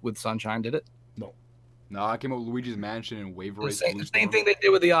launch with Sunshine, did it? No, I came up with Luigi's Mansion and Wave The Race. same, Blue the same Storm. thing they did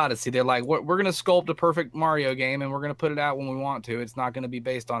with the Odyssey. They're like, we're going to sculpt a perfect Mario game, and we're going to put it out when we want to. It's not going to be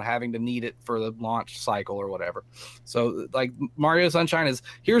based on having to need it for the launch cycle or whatever. So, like, Mario Sunshine is,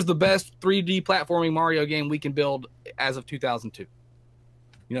 here's the best 3D platforming Mario game we can build as of 2002. You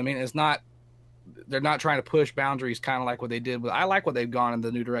know what I mean? It's not, they're not trying to push boundaries kind of like what they did with, I like what they've gone in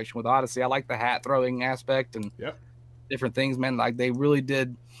the new direction with Odyssey. I like the hat throwing aspect and different things, man. Like, they really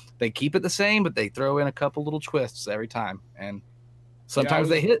did. They keep it the same, but they throw in a couple little twists every time. And Sometimes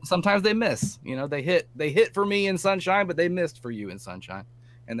they hit, sometimes they miss. You know, they hit for me in Sunshine, but they missed for you in Sunshine,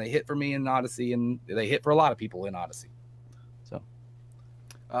 and they hit for me in Odyssey, and they hit for a lot of people in Odyssey. So,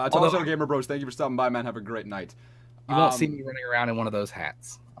 Tall Gamer Bros, thank you for stopping by, man. Have a great night. You won't see me running around in one of those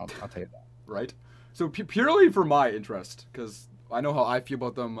hats. I'll tell you that. Right. So purely for my interest, because I know how I feel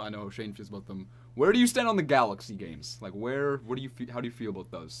about them. I know how Shane feels about them. Where do you stand on the Galaxy games? Like, what do you feel? How do you feel about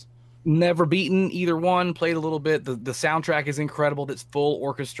those? Never beaten either one. Played a little bit. The soundtrack is incredible. It's full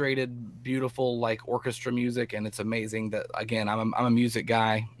orchestrated, beautiful like orchestra music, and it's amazing. That again, I'm a music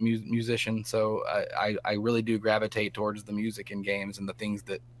guy, musician, so I really do gravitate towards the music in games and the things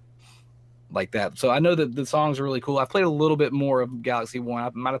that like that. So I know that the songs are really cool. I've played a little bit more of Galaxy 1. I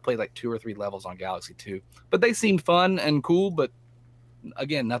might have played like 2 or 3 levels on Galaxy 2, but they seemed fun and cool. But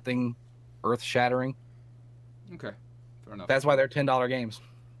again, nothing earth-shattering. Okay, fair enough. That's why they're $10 games.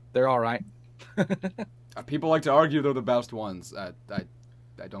 They're all right. People like to argue they're the best ones. I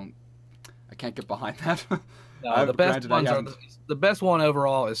can't get behind that. No, the best ones are the best one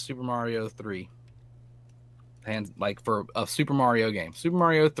overall is Super Mario 3. And like for a Super Mario game, Super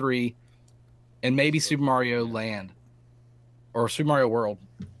Mario 3, and maybe Super Mario Land or Super Mario World.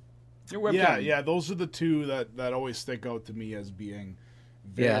 Yeah, those are the two that always stick out to me as being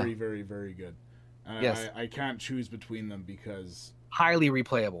very, very, very good. Yes. I can't choose between them because highly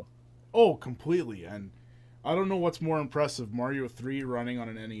replayable. Oh, completely. And I don't know what's more impressive, Mario 3 running on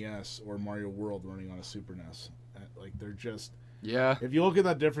an NES or Mario World running on a Super NES. Like, they're just... Yeah. If you look at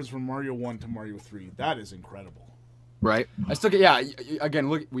that difference from Mario 1 to Mario 3, that is incredible. Right. I still get, again,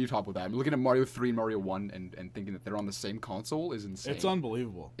 look, we've talked about that. I'm looking at Mario 3 and Mario 1 and thinking that they're on the same console is insane. It's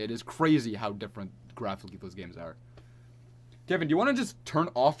unbelievable. It is crazy how different graphically those games are. Kevin, do you want to just turn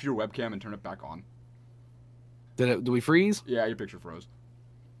off your webcam and turn it back on? Do we freeze? Yeah, your picture froze.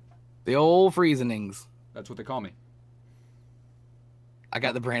 The old freezingings. That's what they call me. I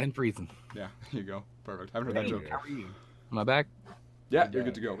got the Brandon freezing. Yeah, here you go. Perfect. I haven't heard that joke. How are you? Am I back? Yeah, you're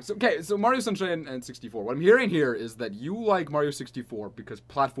good to go. So Mario Sunshine and 64. What I'm hearing here is that you like Mario 64 because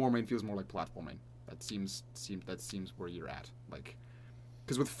platforming feels more like platforming. That seems where you're at. Like,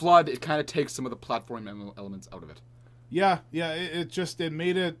 because with Flood, it kind of takes some of the platforming elements out of it. Yeah. It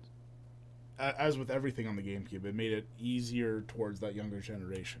made it, as with everything on the GameCube, it made it easier towards that younger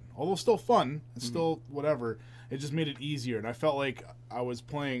generation. Although still fun, it's still whatever. It just made it easier, and I felt like I was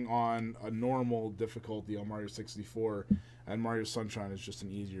playing on a normal difficulty on Mario 64, and Mario Sunshine is just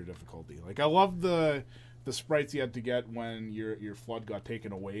an easier difficulty. Like, I love the sprites you had to get when your Flood got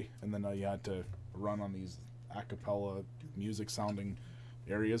taken away, and then you had to run on these a cappella music sounding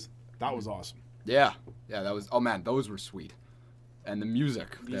areas. That was awesome. Yeah, that was. Oh man, those were sweet. And the music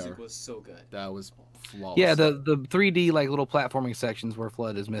was so good. That was flawless. Yeah, the 3D like little platforming sections where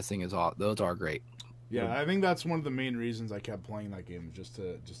Flood is missing those are great. Yeah, I think that's one of the main reasons I kept playing that game, just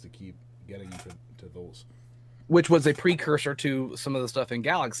to keep getting into those. Which was a precursor to some of the stuff in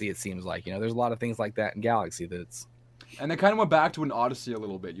Galaxy. It seems like there's a lot of things like that in Galaxy that's. And they kind of went back to an Odyssey a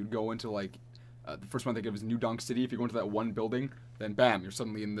little bit. You'd go into like the first one I think of was New Donk City. If you go into that one building, then bam, you're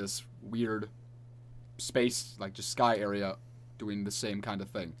suddenly in this weird space, like just sky area, doing the same kind of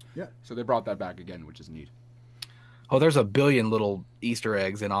thing. Yeah. So they brought that back again, which is neat. Oh, there's a billion little Easter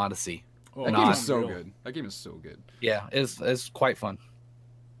eggs in Odyssey. Oh, that game is so good. That game is so good. Yeah, it's quite fun.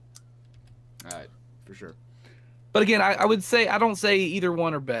 All right, for sure. But again, I would say I don't say either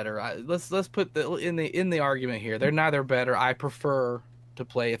one are better. Let's put in the argument here. They're neither better. I prefer to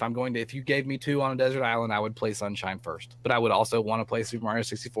play if you gave me 2 on a desert island, I would play Sunshine first. But I would also want to play Super Mario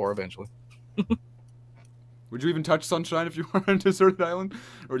 64 eventually. Would you even touch Sunshine if you were on a deserted island?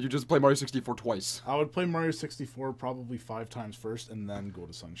 Or would you just play Mario 64 twice? I would play Mario 64 probably 5 times first and then go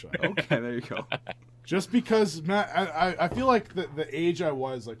to Sunshine. Okay, there you go. Just because, man, I feel like the age I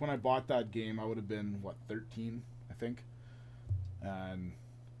was, like when I bought that game, I would have been, 13, I think? And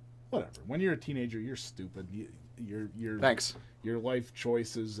whatever. When you're a teenager, you're stupid. Thanks. Your life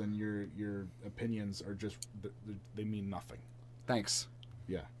choices and your opinions are just, they mean nothing. Thanks.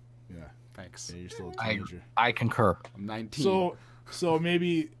 Yeah. Thanks. Yeah, you're still a teenager. I concur. I'm 19. So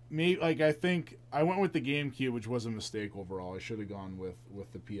maybe like I think I went with the GameCube, which was a mistake overall. I should have gone with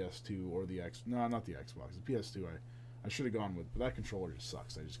the PS2 or the not the Xbox. The PS2 I should have gone with, but that controller just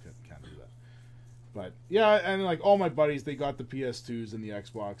sucks. I just can't do that. But yeah, and like all my buddies, they got the PS2s and the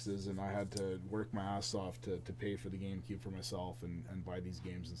Xboxes, and I had to work my ass off to pay for the GameCube for myself and buy these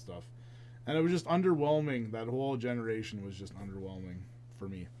games and stuff. And it was just underwhelming. That whole generation was just underwhelming for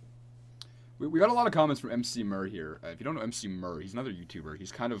me. We got a lot of comments from MC Murr here. If you don't know MC Murr, he's another YouTuber.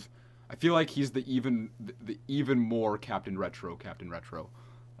 He's kind of, I feel like he's the even more Captain Retro.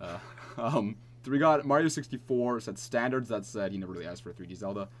 we got Mario 64 set standards. That said, he never really asked for a 3D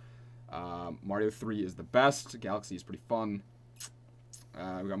Zelda. Mario 3 is the best. Galaxy is pretty fun.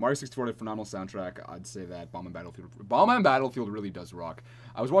 We got Mario 64 with a phenomenal soundtrack. I'd say that Bomb and Battlefield really does rock.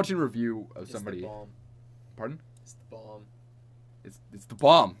 I was watching a review of somebody. It's the bomb. Pardon? It's the bomb. It's the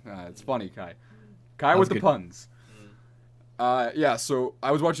bomb. It's funny, Kai. Kai with the good. puns. Yeah, so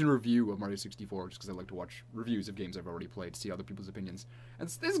I was watching a review of Mario 64 just because I like to watch reviews of games I've already played to see other people's opinions. And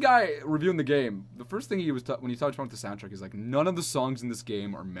this guy reviewing the game, the first thing he was when he talked about the soundtrack, he's like, none of the songs in this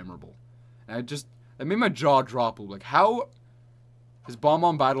game are memorable. And it made my jaw drop. Like, how is Bomb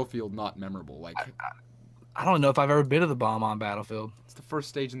on Battlefield not memorable? Like, I don't know if I've ever been to the Bomb on Battlefield. it's the first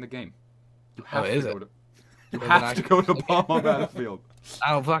stage in the game. You Oh, is it? You Well, have then to I- go to Bomb on Battlefield.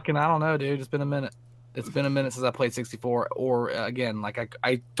 I don't know, dude. It's been a minute. It's been a minute since I played 64. Or again, like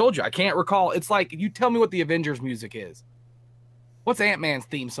I told you, I can't recall. It's like you tell me what the Avengers music is. What's Ant-Man's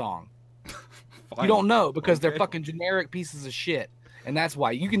theme song? You don't know because they're Okay. fucking generic pieces of shit. And that's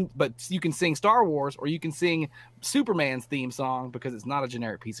why you can sing Star Wars or you can sing Superman's theme song because it's not a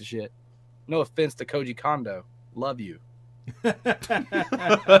generic piece of shit. No offense to Koji Kondo. Love you.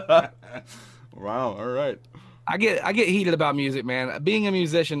 Wow, all right. I get heated about music, man. Being a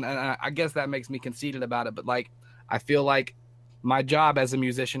musician, and I guess that makes me conceited about it. But like, I feel like my job as a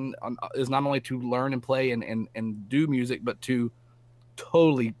musician is not only to learn and play and do music, but to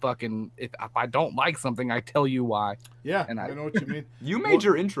totally fucking if I don't like something, I tell you why. Yeah, And I I- know what you mean. You made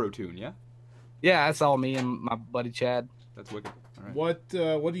your intro tune, yeah? Yeah, that's all me and my buddy Chad. That's wicked. All right.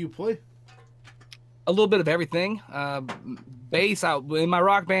 What do you play? A little bit of everything. Bass. In my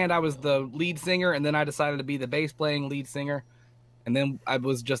rock band, I was the lead singer, and then I decided to be the bass playing lead singer, and then I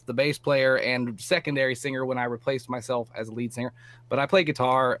was just the bass player and secondary singer when I replaced myself as a lead singer. But I play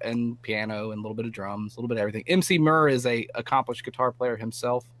guitar and piano and a little bit of drums, a little bit of everything. MC Murr is a accomplished guitar player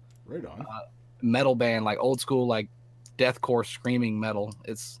himself. Right on. Metal band, like old school, like deathcore screaming metal.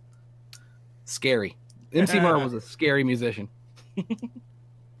 It's scary. MC Murr was a scary musician.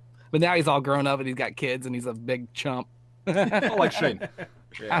 But now he's all grown up and he's got kids and he's a big chump. Oh, like Shane.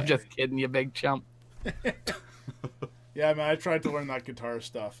 I'm just kidding, you big chump. Yeah, man, I tried to learn that guitar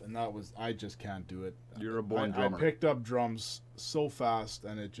stuff, and I just can't do it. You're a born I drummer. picked up drums so fast,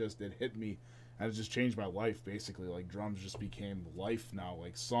 and it hit me, and it just changed my life, basically. Like, drums just became life now.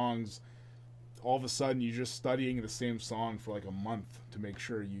 Like, songs, all of a sudden, you're just studying the same song for like a month to make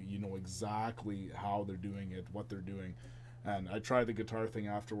sure you know exactly how they're doing it, what they're doing. And I tried the guitar thing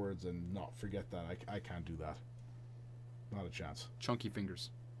afterwards, and no, forget that. I can't do that. Not a chance. Chunky fingers.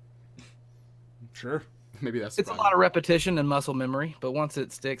 Sure. Maybe that's It's a lot of repetition and muscle memory, but once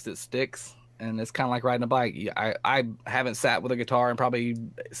it sticks, and it's kind of like riding a bike. I haven't sat with a guitar in probably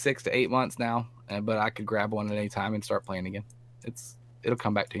 6 to 8 months now, but I could grab one at any time and start playing again. It'll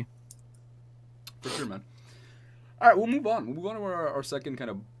come back to you. For sure, man. All right, we'll move on. We'll move on to our second kind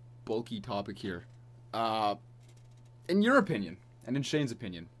of bulky topic here. In your opinion, and in Shane's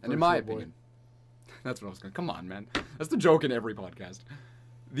opinion, and in my Virtual Boy. opinion, that's what I was going to... Come on, man. That's the joke in every podcast.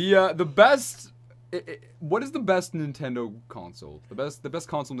 The best... what is the best Nintendo console? The best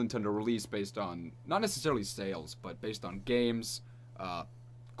console Nintendo released based on, not necessarily sales, but based on games,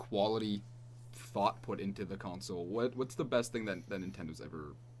 quality, thought put into the console. What's the best thing that Nintendo's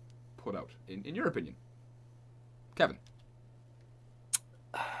ever put out, in your opinion? Kevin.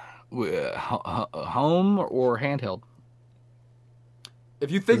 Home or handheld? If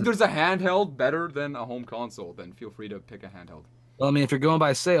you think there's a handheld better than a home console, then feel free to pick a handheld. Well, I mean, if you're going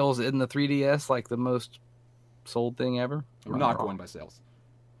by sales, isn't the 3DS like the most sold thing ever? We're not going by sales.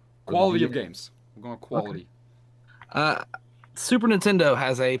 Quality of games. We're going quality. Super Nintendo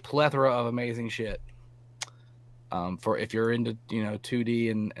has a plethora of amazing shit. For if you're into 2D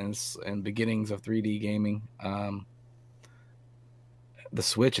and beginnings of 3D gaming, the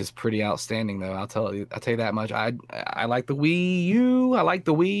Switch is pretty outstanding though. I'll tell you that much. I like the Wii U. I like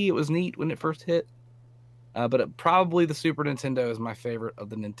the Wii. It was neat when it first hit. But probably the Super Nintendo is my favorite of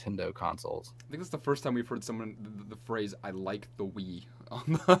the Nintendo consoles. I think that's the first time we've heard someone the phrase "I like the Wii" on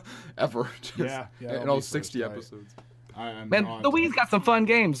the, ever. Just, Yeah, in that'll all be 60 first, right. episodes. I'm Man, not- the Wii's got some fun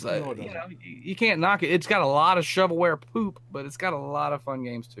games. No, it doesn't. You can't knock it. It's got a lot of shovelware poop, but it's got a lot of fun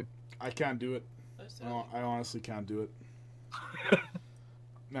games too. I can't do it. I honestly can't do it.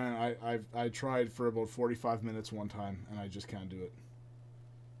 Man, I tried for about 45 minutes one time, and I just can't do it.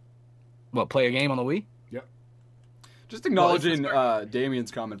 What, play a game on the Wii? Yep. Just acknowledging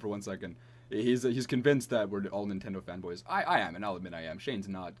Damien's comment for 1 second. He's convinced that we're all Nintendo fanboys. I am, and I'll admit I am. Shane's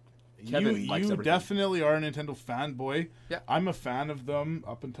not. Kevin likes You everything. definitely are a Nintendo fanboy. Yeah. I'm a fan of them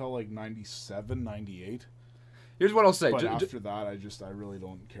up until like 97, 98. Here's what I'll say. But after that, I really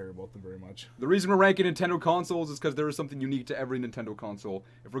don't care about them very much. The reason we're ranking Nintendo consoles is because there is something unique to every Nintendo console.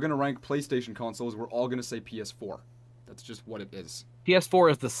 If we're going to rank PlayStation consoles, we're all going to say PS4. That's just what it is. PS4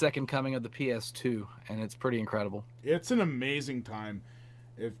 is the second coming of the PS2, and it's pretty incredible. It's an amazing time.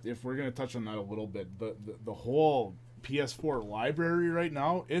 If we're going to touch on that a little bit, the whole PS4 library right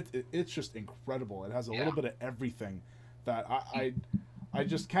now, it's just incredible. It has a little bit of everything that I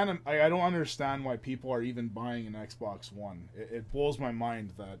just I don't understand why people are even buying an Xbox One. It blows my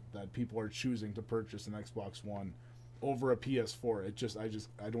mind that people are choosing to purchase an Xbox One over a PS4.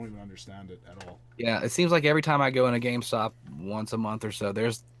 I don't even understand it at all. Yeah, it seems like every time I go in a GameStop once a month or so,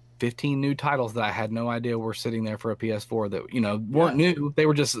 there's 15 new titles that I had no idea were sitting there for a PS4 that weren't new. They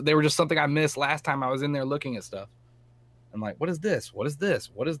were just something I missed last time I was in there looking at stuff. I'm like, what is this? What is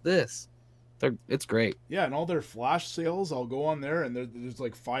this? What is this? It's great. Yeah, and all their flash sales, I'll go on there, and there's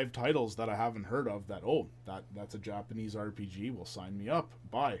like 5 titles that I haven't heard of that's a Japanese RPG. Will sign me up.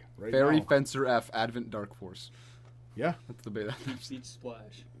 Buy right Fairy now. Fencer F, Advent Dark Force. Yeah. That's the beta. Peach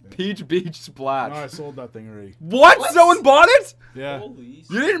Splash. Peach Beach Splash. No, I sold that thing already. What? Someone bought it? Yeah. Holy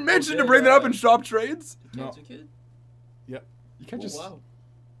You didn't mention to bring that up in shop trades? No. Cancer Kid? Yep. You can't just... wow.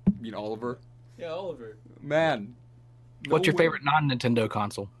 You mean Oliver? Yeah, Oliver. Man. What's your way. favorite non-Nintendo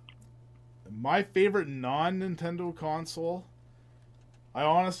console? My favorite non-Nintendo console, I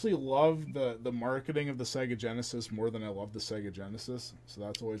honestly love the marketing of the Sega Genesis more than I love the Sega Genesis. So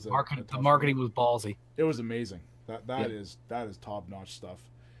that's always The marketing was ballsy. It was amazing. That is top-notch stuff.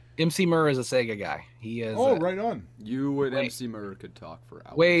 MC Murr is a Sega guy. He is. Right on. You and MC Murr could talk for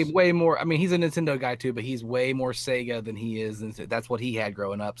hours. Way more. I mean, he's a Nintendo guy too, but he's way more Sega than he is. And that's what he had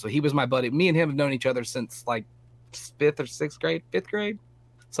growing up. So he was my buddy. Me and him have known each other since like 5th grade,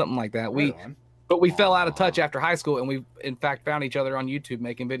 something like that. But we fell out of touch after high school, and we in fact found each other on YouTube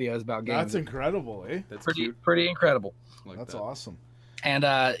making videos about games. That's incredible, eh? That's pretty incredible. Like That's that. awesome.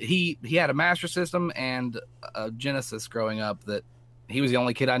 And he had a Master System and a Genesis growing up. That he was the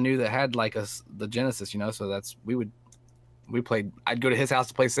only kid I knew that had like the Genesis, So that's we played. I'd go to his house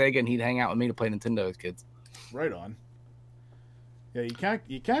to play Sega, and he'd hang out with me to play Nintendo as kids. Right on. Yeah,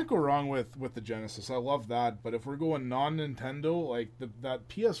 you can't go wrong with the Genesis. I love that. But if we're going non-Nintendo, like that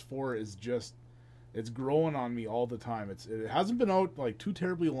PS4 is just, it's growing on me all the time. It hasn't been out like too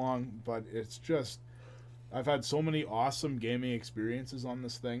terribly long, but it's just, I've had so many awesome gaming experiences on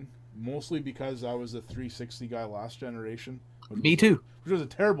this thing. Mostly because I was a 360 guy last generation. Me too. Which was a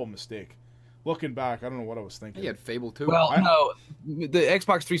terrible mistake. Looking back, I don't know what I was thinking. He had Fable too. Well, no, the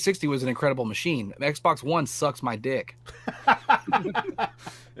Xbox 360 was an incredible machine. The Xbox One sucks my dick.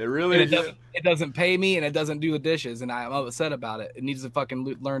 It really it doesn't pay me, and it doesn't do the dishes, and I'm upset about it. It needs to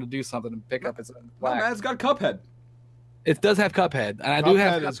fucking learn to do something and pick up its own No, slack. man, it's got Cuphead. It does have Cuphead, and I do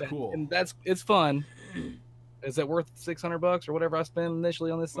have Cuphead is Cuphead, cool. and it's fun. Is it worth $600 or whatever I spent initially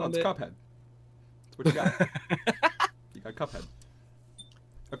on this? Well, it's Sunday? Cuphead. That's what you got. You got Cuphead.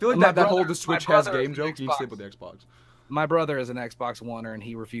 I feel like My that whole brother- the Switch my has brother game is joke. You need to Xbox. stick with the Xbox. My brother is an Xbox Oneer, and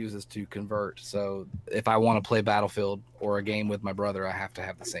he refuses to convert. So if I want to play Battlefield or a game with my brother, I have to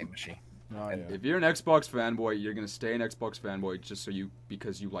have the same machine. Oh, yeah. If you're an Xbox fanboy, you're gonna stay an Xbox fanboy just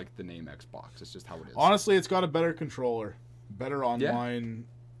because you like the name Xbox. It's just how it is. Honestly, it's got a better controller, better online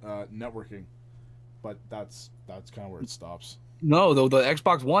networking, but that's kind of where it stops. No, though the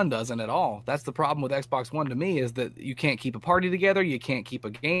Xbox One doesn't at all. That's the problem with Xbox One to me, is that you can't keep a party together, you can't keep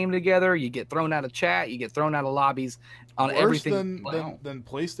a game together, you get thrown out of chat, you get thrown out of lobbies on Worse everything. than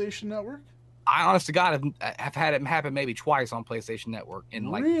PlayStation Network? I honest to God have had it happen maybe twice on PlayStation Network.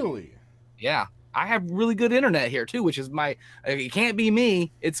 Really? Yeah. I have really good internet here too, which is it can't be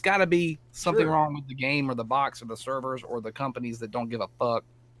me. It's got to be something Sure. wrong with the game or the box or the servers or the companies that don't give a fuck.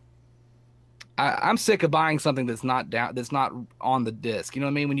 I'm sick of buying something that's not on the disc. You know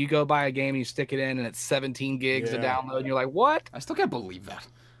what I mean? When you go buy a game and you stick it in and it's 17 gigs to Yeah. download, and you're like, what? I still can't believe that.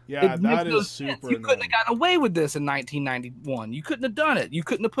 Yeah, It that makes no is sense. super You couldn't annoying. have gotten away with this in 1991. You couldn't have done it. You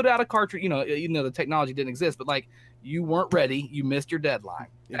couldn't have put out a cartridge. The technology didn't exist, but like you weren't ready. You missed your deadline.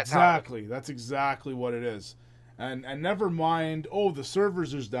 That's how Exactly. That's exactly what it is. And never mind, the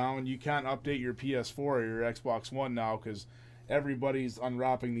servers is down. You can't update your PS4 or your Xbox One now because everybody's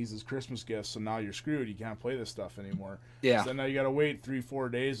unwrapping these as Christmas gifts, so now you're screwed. You can't play this stuff anymore. Yeah. So now you got to wait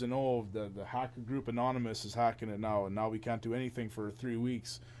 3-4 days, and the hacker group Anonymous is hacking it now, and now we can't do anything for 3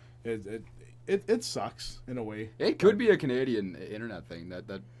 weeks. It sucks in a way. It could be a Canadian internet thing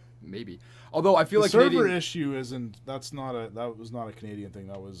that maybe. Although I feel The like server Canadian, issue that was not a Canadian thing.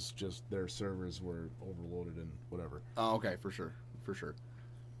 That was just their servers were overloaded and whatever. Oh, okay, for sure.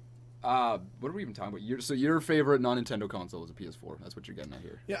 What are we even talking about? Your favorite non-Nintendo console is a PS4. That's what you're getting at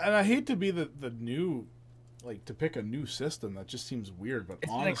here. Yeah, and I hate to be the new like to pick a new system. That just seems weird. But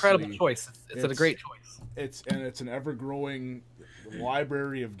It's honestly, an incredible choice. It's a great choice. It's an ever growing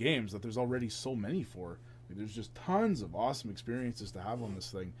library of games that there's already so many for. Like, there's just tons of awesome experiences to have on this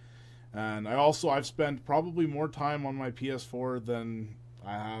thing. And I've spent probably more time on my PS4 than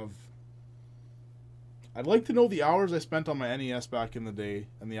I have. I'd like to know the hours I spent on my NES back in the day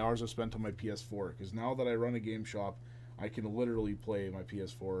and the hours I spent on my PS4, because now that I run a game shop, I can literally play my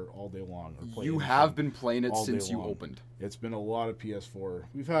PS4 all day long. Or play You anything have been playing it all day since you long. opened. It's been a lot of PS4.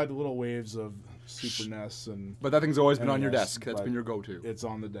 We've had little waves of Super NES and But that thing's always been on your NES, desk. That's but been your go-to. it's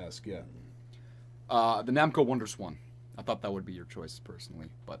on the desk, yeah. The Namco WonderSwan. I thought that would be your choice personally,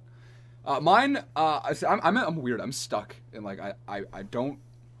 but mine. I'm weird. I'm stuck in like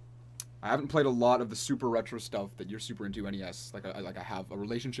I haven't played a lot of the super retro stuff that you're super into NES. Like I have a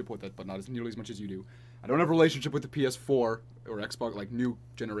relationship with it, but not as nearly as much as you do. I don't have a relationship with the PS4 or Xbox, like new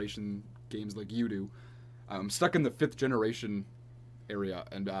generation games like you do. I'm stuck in the 5th generation area,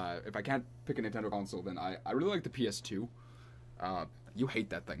 and if I can't pick a Nintendo console, then I really like the PS2. You hate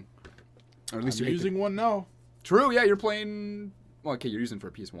that thing. Or at least I'm you hate using one now. True, yeah, you're playing. Well, okay, you're using it for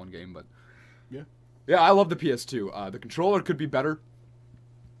a PS1 game, but Yeah. yeah, I love the PS2. The controller could be better,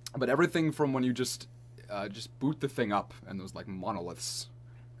 but everything from when you just boot the thing up and those like monoliths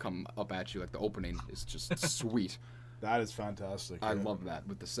come up at you, like the opening is just sweet. That is fantastic. I yeah. love that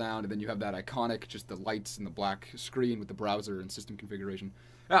with the sound, and then you have that iconic, just the lights and the black screen with the browser and system configuration.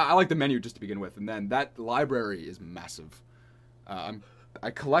 I like the menu just to begin with, and then that library is massive. I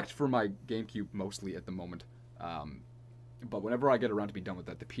collect for my GameCube mostly at the moment, but whenever I get around to be done with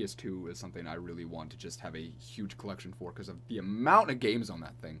that, the PS2 is something I really want to just have a huge collection for because of the amount of games on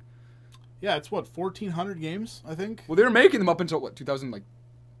that thing. Yeah, it's what, 1,400 games, I think? Well, they were making them up until what,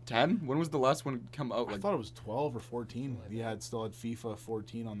 2010? When was the last one come out? I thought it was 12 or 14. You still had FIFA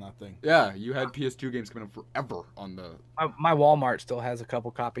 14 on that thing. Yeah, you had PS2 games coming up forever on the. My Walmart still has a couple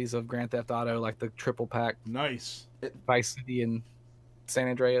copies of Grand Theft Auto, like the triple pack, Nice. Vice City and San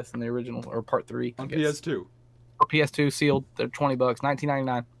Andreas, and the original or Part 3 On I guess. PS2. Or PS2 sealed. They're $20,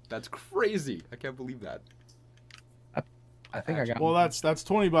 $19.99. That's crazy. I can't believe that. I think I got. Well, that's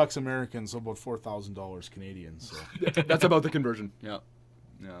 $20 American, so about $4,000 Canadian. So That's about the conversion. Yeah.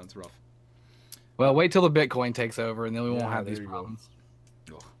 Yeah, that's rough. Well, wait till the Bitcoin takes over, and then we won't Yeah, have these there you go. problems.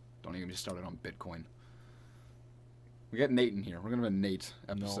 Ugh, don't even get started on Bitcoin. We got Nate in here. We're gonna have a Nate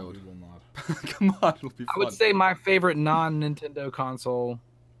no, episode. we will not. Come on, it'll be I fun. would say my favorite non-Nintendo console.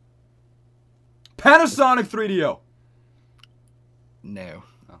 Panasonic 3DO. No.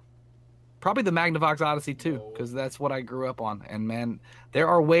 Oh. Probably the Magnavox Odyssey 2, because that's what I grew up on. And man, there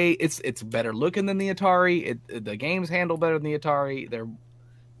are it's better looking than the Atari. The games handle better than the Atari.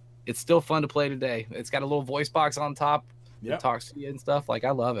 It's still fun to play today. It's got a little voice box on top Yep. that talks to you and stuff. Like, I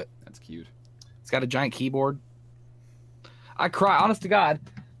love it. That's cute. It's got a giant keyboard. I cry, honest to God,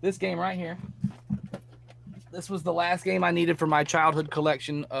 this game right here. This was the last game I needed for my childhood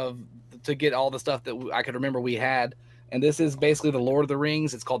collection to get all the stuff that I could remember we had. And this is basically the Lord of the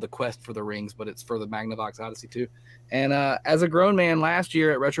Rings. It's called the Quest for the Rings, but it's for the Magnavox Odyssey 2. And as a grown man last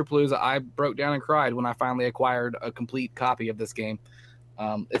year at Retropalooza, I broke down and cried when I finally acquired a complete copy of this game.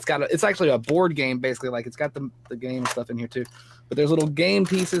 It's actually a board game, basically. Like, it's got the game stuff in here too. But there's little game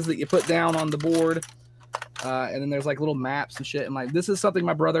pieces that you put down on the board. And then there's like little maps and shit. And like, this is something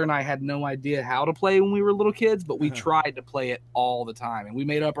my brother and I had no idea how to play when we were little kids, but we tried to play it all the time. And we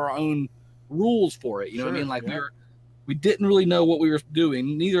made up our own rules for it. You know what I mean? Like, yeah. we didn't really know what we were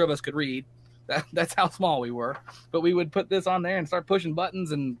doing. Neither of us could read. That's how small we were. But we would put this on there and start pushing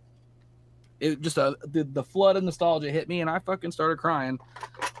buttons, and it just the flood of nostalgia hit me, and I fucking started crying.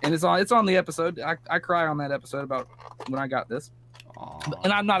 And it's on the episode. I cry on that episode about when I got this. Aww.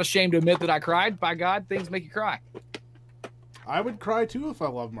 And I'm not ashamed to admit that I cried. By God, things make you cry. I would cry too if I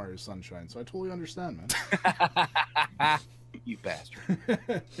loved Mario Sunshine, so I totally understand, man. You bastard.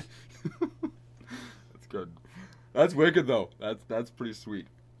 That's good. That's wicked though. That's pretty sweet.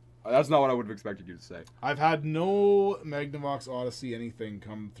 That's not what I would have expected you to say. I've had no Magnavox Odyssey anything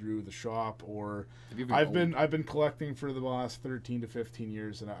come through the shop, or I've been collecting for the last 13 to 15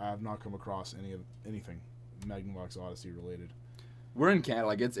 years, and I have not come across anything Magnavox Odyssey related. We're in Canada.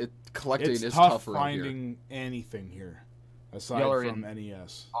 Like it's collecting It's is tough tougher out here. finding anything here aside Y'all are from in-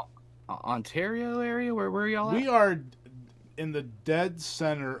 NES. Ontario area? Where are y'all at? We are in the dead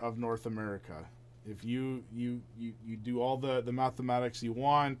center of North America. If you do all the mathematics you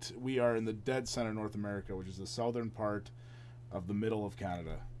want, we are in the dead center of North America, which is the southern part of the middle of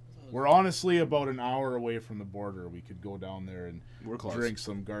Canada. We're honestly about an hour away from the border. We could go down there and We're close. drink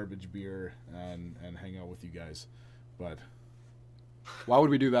some garbage beer and hang out with you guys. But Why would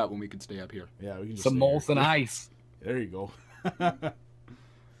we do that when we could stay up here? Yeah, we can just Some stay molten here. ice. There you go. Man.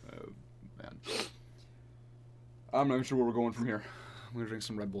 I'm not even sure where we're going from here. I'm gonna drink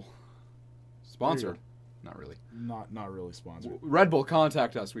some Red Bull. Sponsored? Not really. Not really sponsored. Red Bull,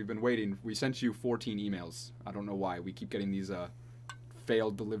 contact us. We've been waiting. We sent you 14 emails. I don't know why. We keep getting these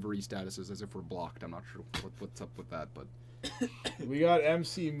failed delivery statuses as if we're blocked. I'm not sure what's up with that, but We got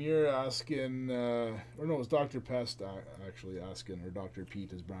MC Muir asking, or no, it was Dr. Pest actually asking, or Dr.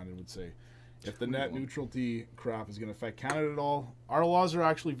 Pete, as Brandon would say, if the net neutrality crap is going to affect Canada at all. Our laws are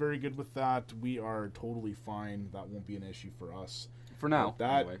actually very good with that. We are totally fine. That won't be an issue for us. for now, But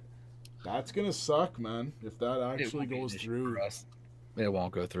that anyway. that's going to suck, man. If that actually goes through, It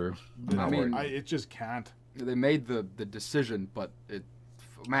won't go through. I mean, it just can't. They made the decision, but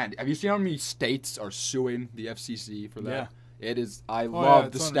man, have you seen how many states are suing the FCC for that? It is. I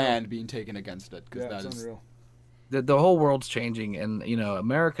love the it's stand being taken against it because Yeah, that it's is unreal. The whole world's changing, and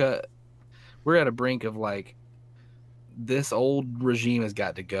America, we're at a brink of like this old regime has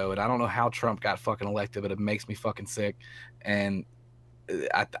got to go, and I don't know how Trump got fucking elected, but it makes me fucking sick, and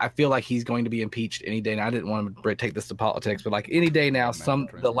I feel like he's going to be impeached any day. And I didn't want to take this to politics, but like any day now,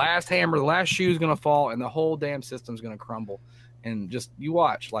 the last hammer, the last shoe is going to fall, and the whole damn system's going to crumble. And just you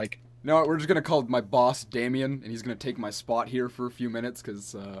watch, like. No, we're just gonna call my boss Damien, and he's gonna take my spot here for a few minutes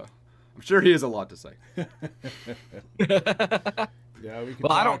because I'm sure he has a lot to say. Yeah, we can.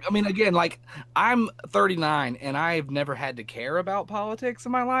 Well, I mean, again, like I'm 39 and I've never had to care about politics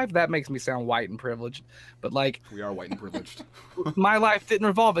in my life. That makes me sound white and privileged, but like We are white and privileged. my life didn't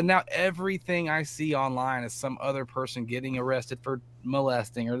revolve, and now everything I see online is some other person getting arrested for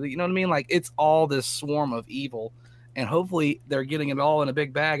molesting, or you know what I mean? Like it's all this swarm of evil, and hopefully they're getting it all in a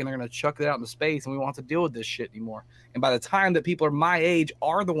big bag and they're going to chuck it out into space, and we won't have to deal with this shit anymore. And by the time that people are my age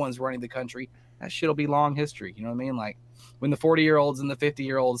are the ones running the country, that shit'll be long history. You know what I mean? Like when the 40-year-olds and the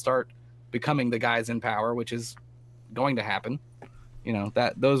 50-year-olds start becoming the guys in power, which is going to happen,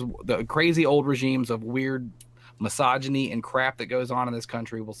 the crazy old regimes of weird misogyny and crap that goes on in this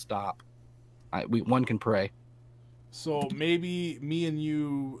country will stop. One can pray. So maybe me and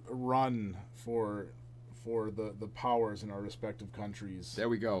you run for the powers in our respective countries, There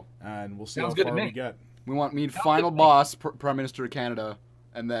we go. and we'll see Sounds how good to far me. we get. We want me final boss, Prime Minister of Canada,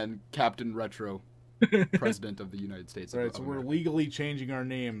 and then Captain Retro, President of the United States. Right, of so we're America. legally changing our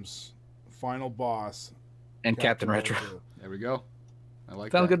names. Final boss And Captain Retro. There we go. I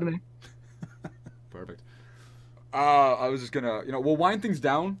like Sounds that. good to me. Perfect. I was just gonna, we'll wind things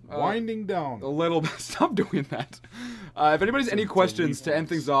down. Winding down. A little bit. Stop doing that. If anybody's any questions to end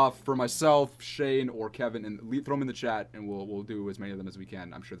things off for myself, Shane, or Kevin, and throw them in the chat, and we'll do as many of them as we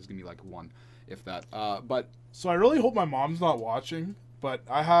can. I'm sure there's gonna be like one, if that. But So I really hope my mom's not watching, but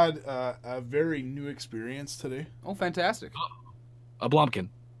I had a very new experience today. oh, fantastic. A Blumpkin.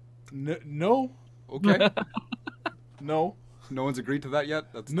 No, Okay. no, No one's agreed to that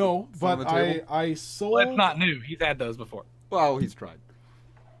yet. That's no, that's on but the table? I sold. Well, it's not new. He's had those before. Well, he's tried.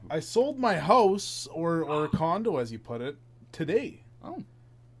 I sold my house or condo, as you put it, today. Oh,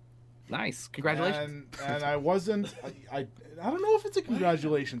 Nice. Congratulations. And I wasn't. I don't know if it's a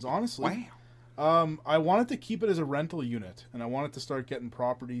congratulations, honestly. I wanted to keep it as a rental unit, and I wanted to start getting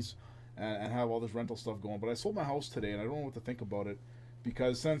properties and have all this rental stuff going. But I sold my house today, and I don't know what to think about it,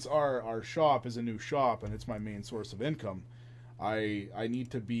 because since our shop is a new shop and it's my main source of income, I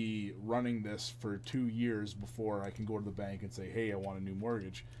need to be running this for 2 years before I can go to the bank and say, hey, I want a new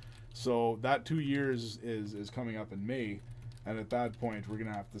mortgage. So that 2 years is coming up in May, and at that point we're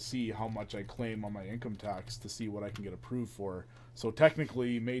gonna have to see how much I claim on my income tax to see what I can get approved for. So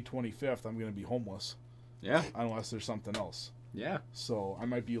technically May 25th I'm gonna be homeless yeah, unless there's something else. yeah. So I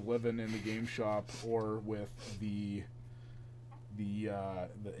might be living in the game shop or with the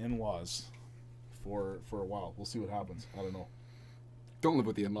in-laws for a while. We'll see what happens. I don't know. Don't live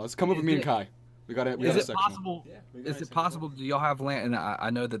with the in-laws. Come live with me and Kai. We got it. Is a it section. possible? Yeah, we got Is it some possible? Do y'all have land? And I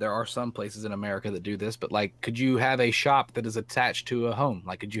know that there are some places in America that do this, but like, could you have a shop that is attached to a home?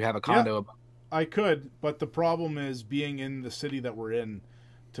 Like, could you have a condo? I could, but the problem is being in the city that we're in,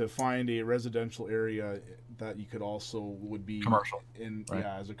 to find a residential area that you could also would be Commercial, in, right.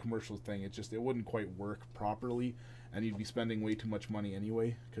 yeah, as a commercial thing. It wouldn't quite work properly, and you'd be spending way too much money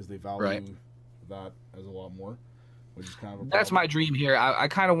anyway because they value Right. that as a lot more, which is kind of a That's problem. my dream here. I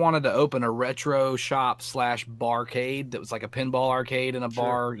kind of wanted to open a retro shop / barcade that was like a pinball arcade and a Sure.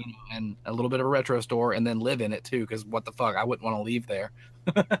 bar, and a little bit of a retro store, and then live in it too. Because what the fuck, I wouldn't want to leave there.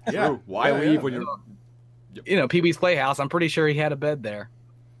 Yeah. True. Why Yeah, leave yeah. when you're? Pee Wee's Playhouse. I'm pretty sure he had a bed there.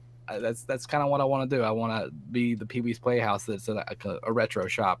 That's kind of what I want to do. I want to be the Pee Wee's Playhouse that's a retro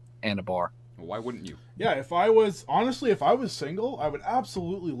shop and a bar. Why wouldn't you? Yeah, if I was single, I would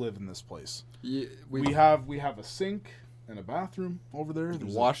absolutely live in this place. Yeah, We have a sink and a bathroom over there. you can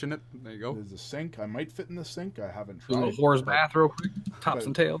There's wash in it. There you a, go. there's a sink. I might fit in the sink. I haven't A tried. little whore's but bath real quick, tops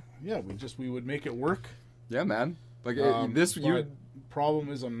and tail. Yeah, we would make it work. Yeah, man. Like But problem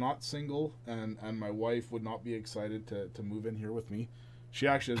is I'm not single, and my wife would not be excited to move in here with me. She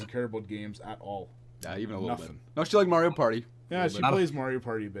actually doesn't care about games at all. Yeah, even a little bit. Nothing. No, she like Mario Party. Yeah, she plays Mario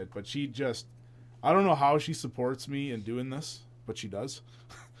Party a bit, but she just, I don't know how she supports me in doing this, but she does.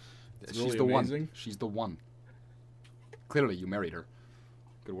 It's She's really the amazing. one. She's the one. Clearly, you married her.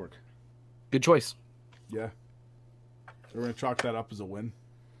 Good work. Good choice. Yeah. We're gonna chalk that up as a win.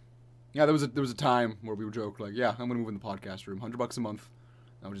 Yeah, there was a time where we would joke like, yeah, I'm gonna move in the podcast room, $100 a month.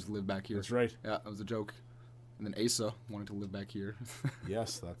 I would just live back here. That's right. Yeah, that was a joke. And then Asa wanted to live back here.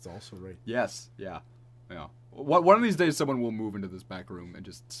 Yes, that's also right. Yes. Yeah. Yeah. One of these days, someone will move into this back room and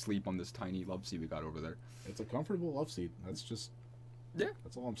just sleep on this tiny love seat we got over there. It's a comfortable love seat. That's just. Yeah.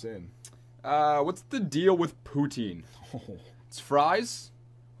 That's all I'm saying. What's the deal with poutine? Oh, It's fries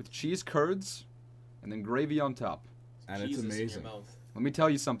with cheese curds and then gravy on top. and it's Jesus in your amazing. mouth. Let me tell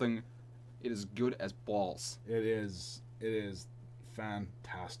you something. It is good as balls. It is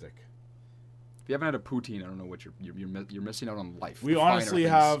fantastic. If you haven't had a poutine, I don't know what you're missing out on life. We The finer honestly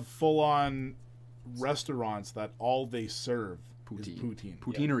things. have full-on restaurants that all they serve is Poutine. poutine.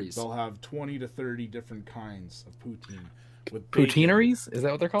 Poutineries. They'll have 20 to 30 different kinds of poutine. With bacon. Poutineries? Is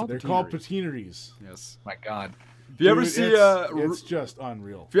that what they're called? They're called poutineries. Yes. My God. If you ever Dude, see it's just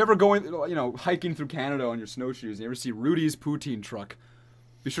unreal. if you ever going, hiking through Canada on your snowshoes, and you ever see Rudy's poutine truck,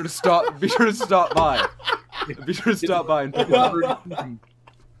 be sure to stop. Be sure to stop by. Be sure to stop by and pick it up.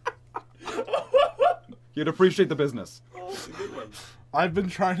 You'd appreciate the business. Oh, that's a good one. I've been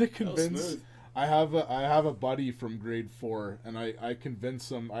trying to was convince. smooth. I have a buddy from grade 4, and I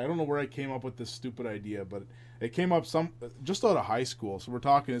convinced him. I don't know where I came up with this stupid idea, but it came up just out of high school. So we're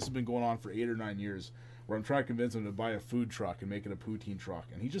talking. This has been going on for 8 or 9 years. Where I'm trying to convince him to buy a food truck and make it a poutine truck,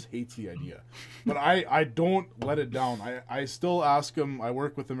 and he just hates the idea. But I don't let it down. I still ask him. I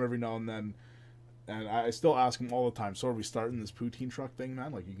work with him every now and then, and I still ask him all the time. So are we starting this poutine truck thing,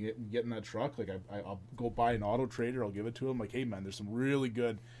 man? Like, you get in that truck. Like, I'll go buy an auto trader. I'll give it to him. Like, hey, man, there's some really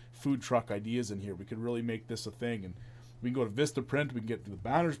good food truck ideas in here. We could really make this a thing. And we can go to Vista Print. We can get the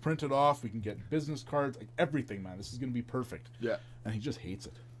banners printed off. We can get business cards. Like, everything, man. This is gonna be perfect. Yeah. And he just hates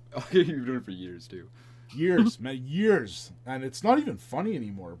it. You've been doing it for years too. Years, man, years. And it's not even funny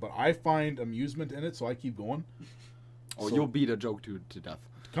anymore. But I find amusement in it, so I keep going. Oh, So- you'll beat a joke to death.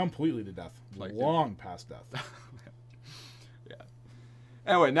 Completely to death. Like- Long past death. Yeah.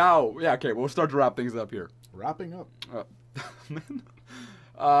 Anyway, now, yeah, okay, we'll start to wrap things up here. Wrapping up.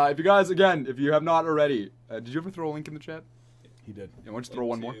 If you guys, again, if you have not already, did you ever throw a link in the chat? He did. Yeah, why don't you throw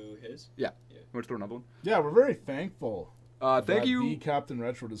one more? To his? Yeah. Why don't you throw another one? Yeah, we're very thankful. Thank that you. The Captain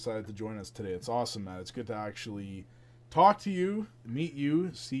Retro decided to join us today. It's awesome, man. It's good to actually talk to you, meet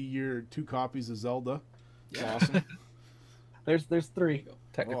you, see your 2 copies of Zelda. It's awesome. There's 3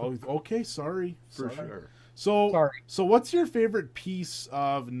 technically. Oh, okay, sorry. For Sorry. sure. So, Sorry. so what's your favorite piece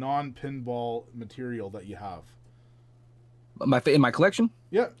of non-pinball material that you have? In my collection,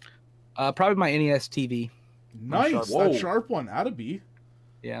 Yeah, probably my NES TV. nice. sharp- That Whoa. sharp one. Atta-be.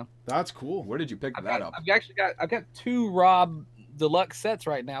 Yeah. That's cool. Where did you pick I've that got, up? I've got 2 Rob deluxe sets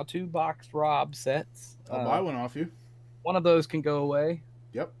right now, 2 boxed Rob sets. I'll buy one off you. One of those can go away.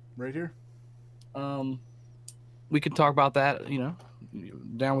 Yep, right here. We could talk about that.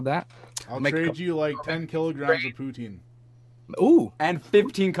 Down with that. I'll Make a trade you like 10 kilograms of poutine. Ooh. And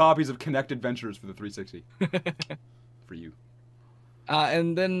 15 copies of Connect Adventures for the 360. For you.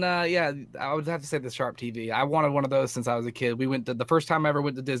 And then, yeah, I would have to say the Sharp TV. I wanted one of those since I was a kid. The first time I ever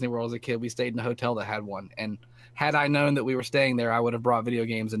went to Disney World as a kid, we stayed in a hotel that had one. And had I known that we were staying there, I would have brought video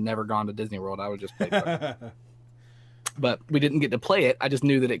games and never gone to Disney World. I would just play. But we didn't get to play it. I just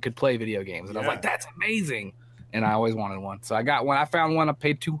knew that it could play video games. And I was like, that's amazing. And I always wanted one. So I got one. I found one. I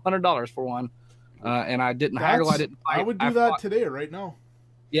paid $200 for one. And I didn't haggle. I didn't fight. I would do that today, right now.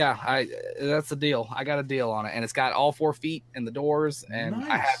 Yeah, that's the deal. I got a deal on it. And it's got all 4 feet and the doors. And I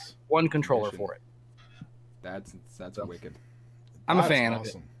have Nice. one controller for it. That's wicked. I'm a That's fan of it.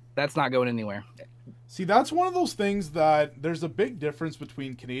 awesome. That's not going anywhere. See, that's one of those things that there's a big difference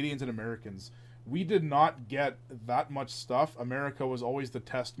between Canadians and Americans. We did not get that much stuff. America was always the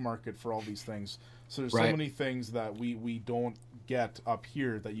test market for all these things. So there's so Right. many things that we don't get up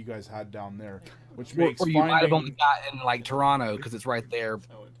here that you guys had down there, which Or, makes or you might have only finding got in like Toronto because it's right there.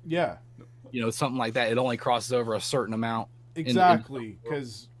 yeah, Something like that. It only crosses over a certain amount. exactly,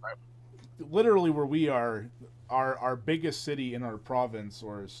 because Right. literally where we are, our biggest city in our province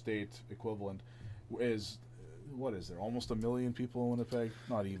or state equivalent is, what is there? Almost 1 million people in Winnipeg?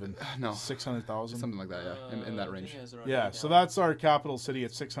 Not even. No. 600,000? Something like that, yeah, in that I range. think it has around Yeah, 8 so now. that's our capital city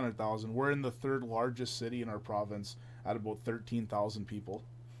at 600,000. We're in the third largest city in our province at about 13,000 people,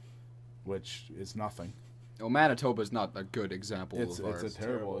 which is nothing. Well, Manitoba is not a good example It's of a ours.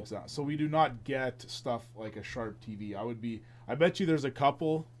 terrible example. So we do not get stuff like a Sharp TV. I bet you there's a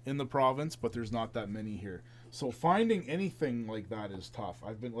couple in the province, but there's not that many here. So finding anything like that is tough.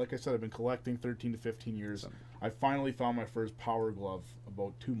 Like I said, I've been collecting 13 to 15 years. I finally found my first Power Glove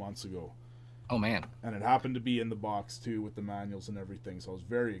about 2 months ago. Oh man, And it happened to be in the box too with the manuals and everything. So I was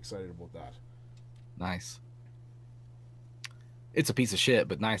very excited about that. nice. It's a piece of shit,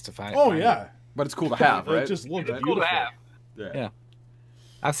 but nice to find. Oh find yeah. But it's cool to have, right? It just looked Right? beautiful. Cool to have. Yeah.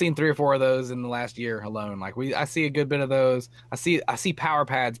 I've seen 3 or 4 of those in the last year alone. Like I see a good bit of those. I see power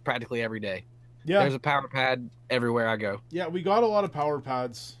pads practically every day. Yeah. There's a power pad everywhere I go. Yeah, we got a lot of power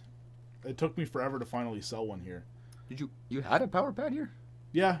pads. It took me forever to finally sell one here. Did you had a power pad here?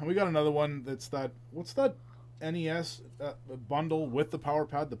 Yeah, and we got another one that's what's that NES bundle with the power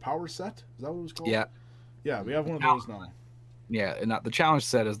pad, the power set? Is that what it was called? Yeah. Yeah, we have one of those now. Yeah, and not the challenge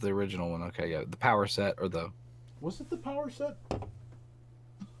set is the original one. Okay, yeah, the power set or the Was it the power set?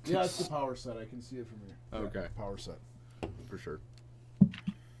 Yeah, it's the power set. I can see it from here. Okay. Yeah, power set. For sure.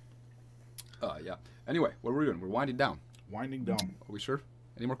 Yeah. Anyway, what are we doing? We're winding down. Winding down. Are we sure?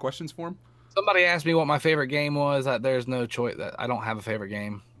 Any more questions for him? Somebody asked me what my favorite game was. There's no choice. That I don't have a favorite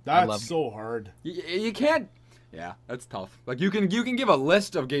game. I love That's so hard. You can't. Yeah, that's tough. Like you can give a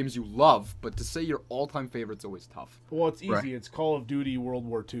list of games you love, but to say your all-time favorite's always tough. Well, it's easy. Right. It's Call of Duty World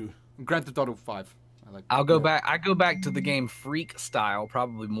War II. Grand Theft Auto 5. I'll go back. I go back to the game Freak Style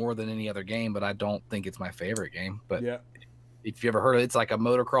probably more than any other game, but I don't think it's my favorite game. But Yeah. if you ever heard of it, it's like a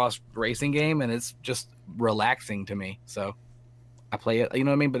motocross racing game, and it's just relaxing to me. So I play it, you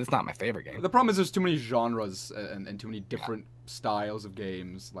know what I mean? But it's not my favorite game. The problem is there's too many genres and too many different styles of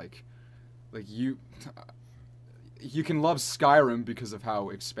games. Like you can love Skyrim because of how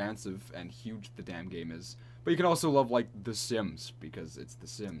expansive and huge the damn game is, but you can also love like The Sims because it's The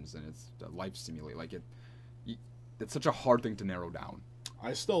Sims and it's a life simulator. Like it's such a hard thing to narrow down.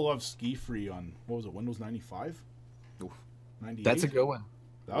 I still love Ski Free on, what was it, Windows 95? Oof. 98? That's a good one.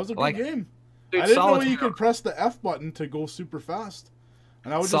 That was a good Like- game. Dude, I didn't know Solitaire, you could press the F button to go super fast.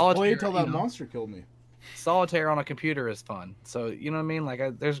 And I would just play Solitaire, until that you know. monster killed me. Solitaire on a computer is fun. So you know what I mean?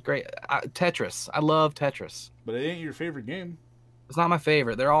 Like there's great Tetris. I love Tetris. But it ain't your favorite game. It's not my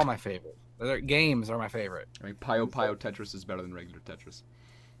favorite. They're all my favorite. Games are my favorite. I mean, Puyo Puyo Tetris is better than regular Tetris.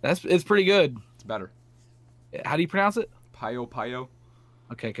 It's pretty good. It's better. How do you pronounce it? Puyo Puyo.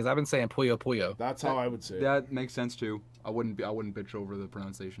 Okay, because I've been saying Puyo Puyo, That's how I would say it. That makes sense too. I wouldn't bitch over the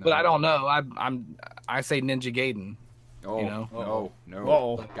pronunciation. but I don't know. I say Ninja Gaiden. Oh, you know? no.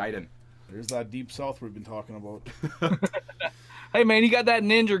 Uh-oh. Gaiden. There's that deep south we've been talking about. Hey man, you got that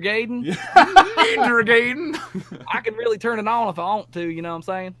Ninja Gaiden? Ninja Gaiden. I can really turn it on if I want to. You know what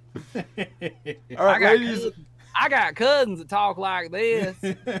I'm saying? All right, I got ladies. I got cousins that talk like this.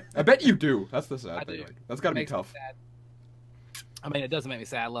 I bet you do. That's the sad I thing. do. Like, that's gotta be Makes me tough. sad. I mean, it doesn't make me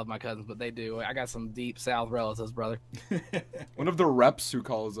sad. I love my cousins, but they do. I got some deep South relatives, brother. One of the reps who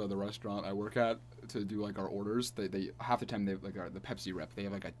calls the restaurant I work at to do like our orders, they half the time they like the Pepsi rep. They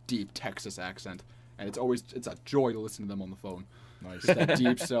have like a deep Texas accent, and it's a joy to listen to them on the phone. Nice. Just that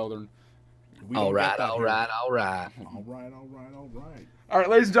deep Southern. We don't All get right, that all here. right, all right. All right, all right, all right. All right,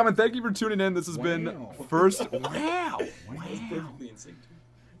 ladies and gentlemen, thank you for tuning in. This has been Wow. first. Wow. It's perfectly in sync.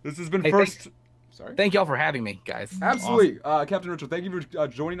 This has been Hey, first. Sorry. Thank y'all for having me, guys. Absolutely, Captain Richard. Thank you for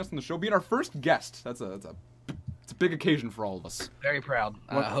joining us on the show, being our first guest. It's a big occasion for all of us. Very proud.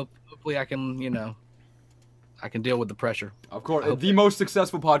 What- Hopefully, I can I can deal with the pressure. Of course, the most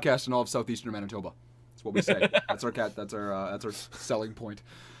successful podcast in all of southeastern Manitoba. That's what we say. That's our selling point.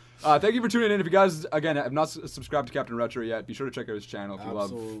 Thank you for tuning in. If you guys again have not subscribed to Captain Retro yet, be sure to check out his channel. If you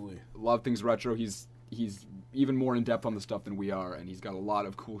Absolutely. love things retro, he's even more in depth on the stuff than we are, and he's got a lot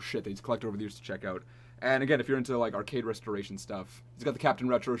of cool shit that he's collected over the years to check out. And again, if you're into like arcade restoration stuff, he's got the Captain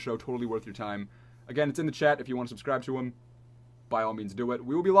Retro Show, totally worth your time. Again, it's in the chat if you want to subscribe to him. By all means, do it.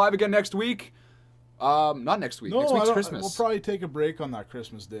 We will be live again next week. Not next week. No, Next I week's don't, Christmas. we'll probably take a break on that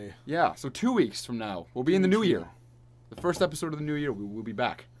Christmas day. Yeah, so 2 weeks from now, we'll be in the 2 new weeks year. from now. The first episode of the new year, we'll be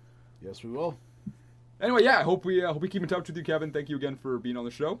back. Yes, we will. Anyway, yeah, I hope we keep in touch with you, Kevin. Thank you again for being on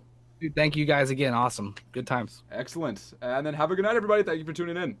the show. Dude, thank you guys again. Awesome. Good times. Excellent. And then have a good night, everybody. Thank you for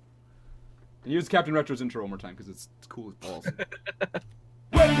tuning in. And use Captain Retro's intro one more time because it's cool as balls.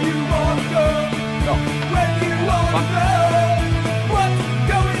 When you wanna go, No. when you wanna know what's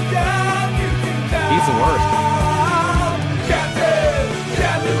going down, you can He's the worst. count.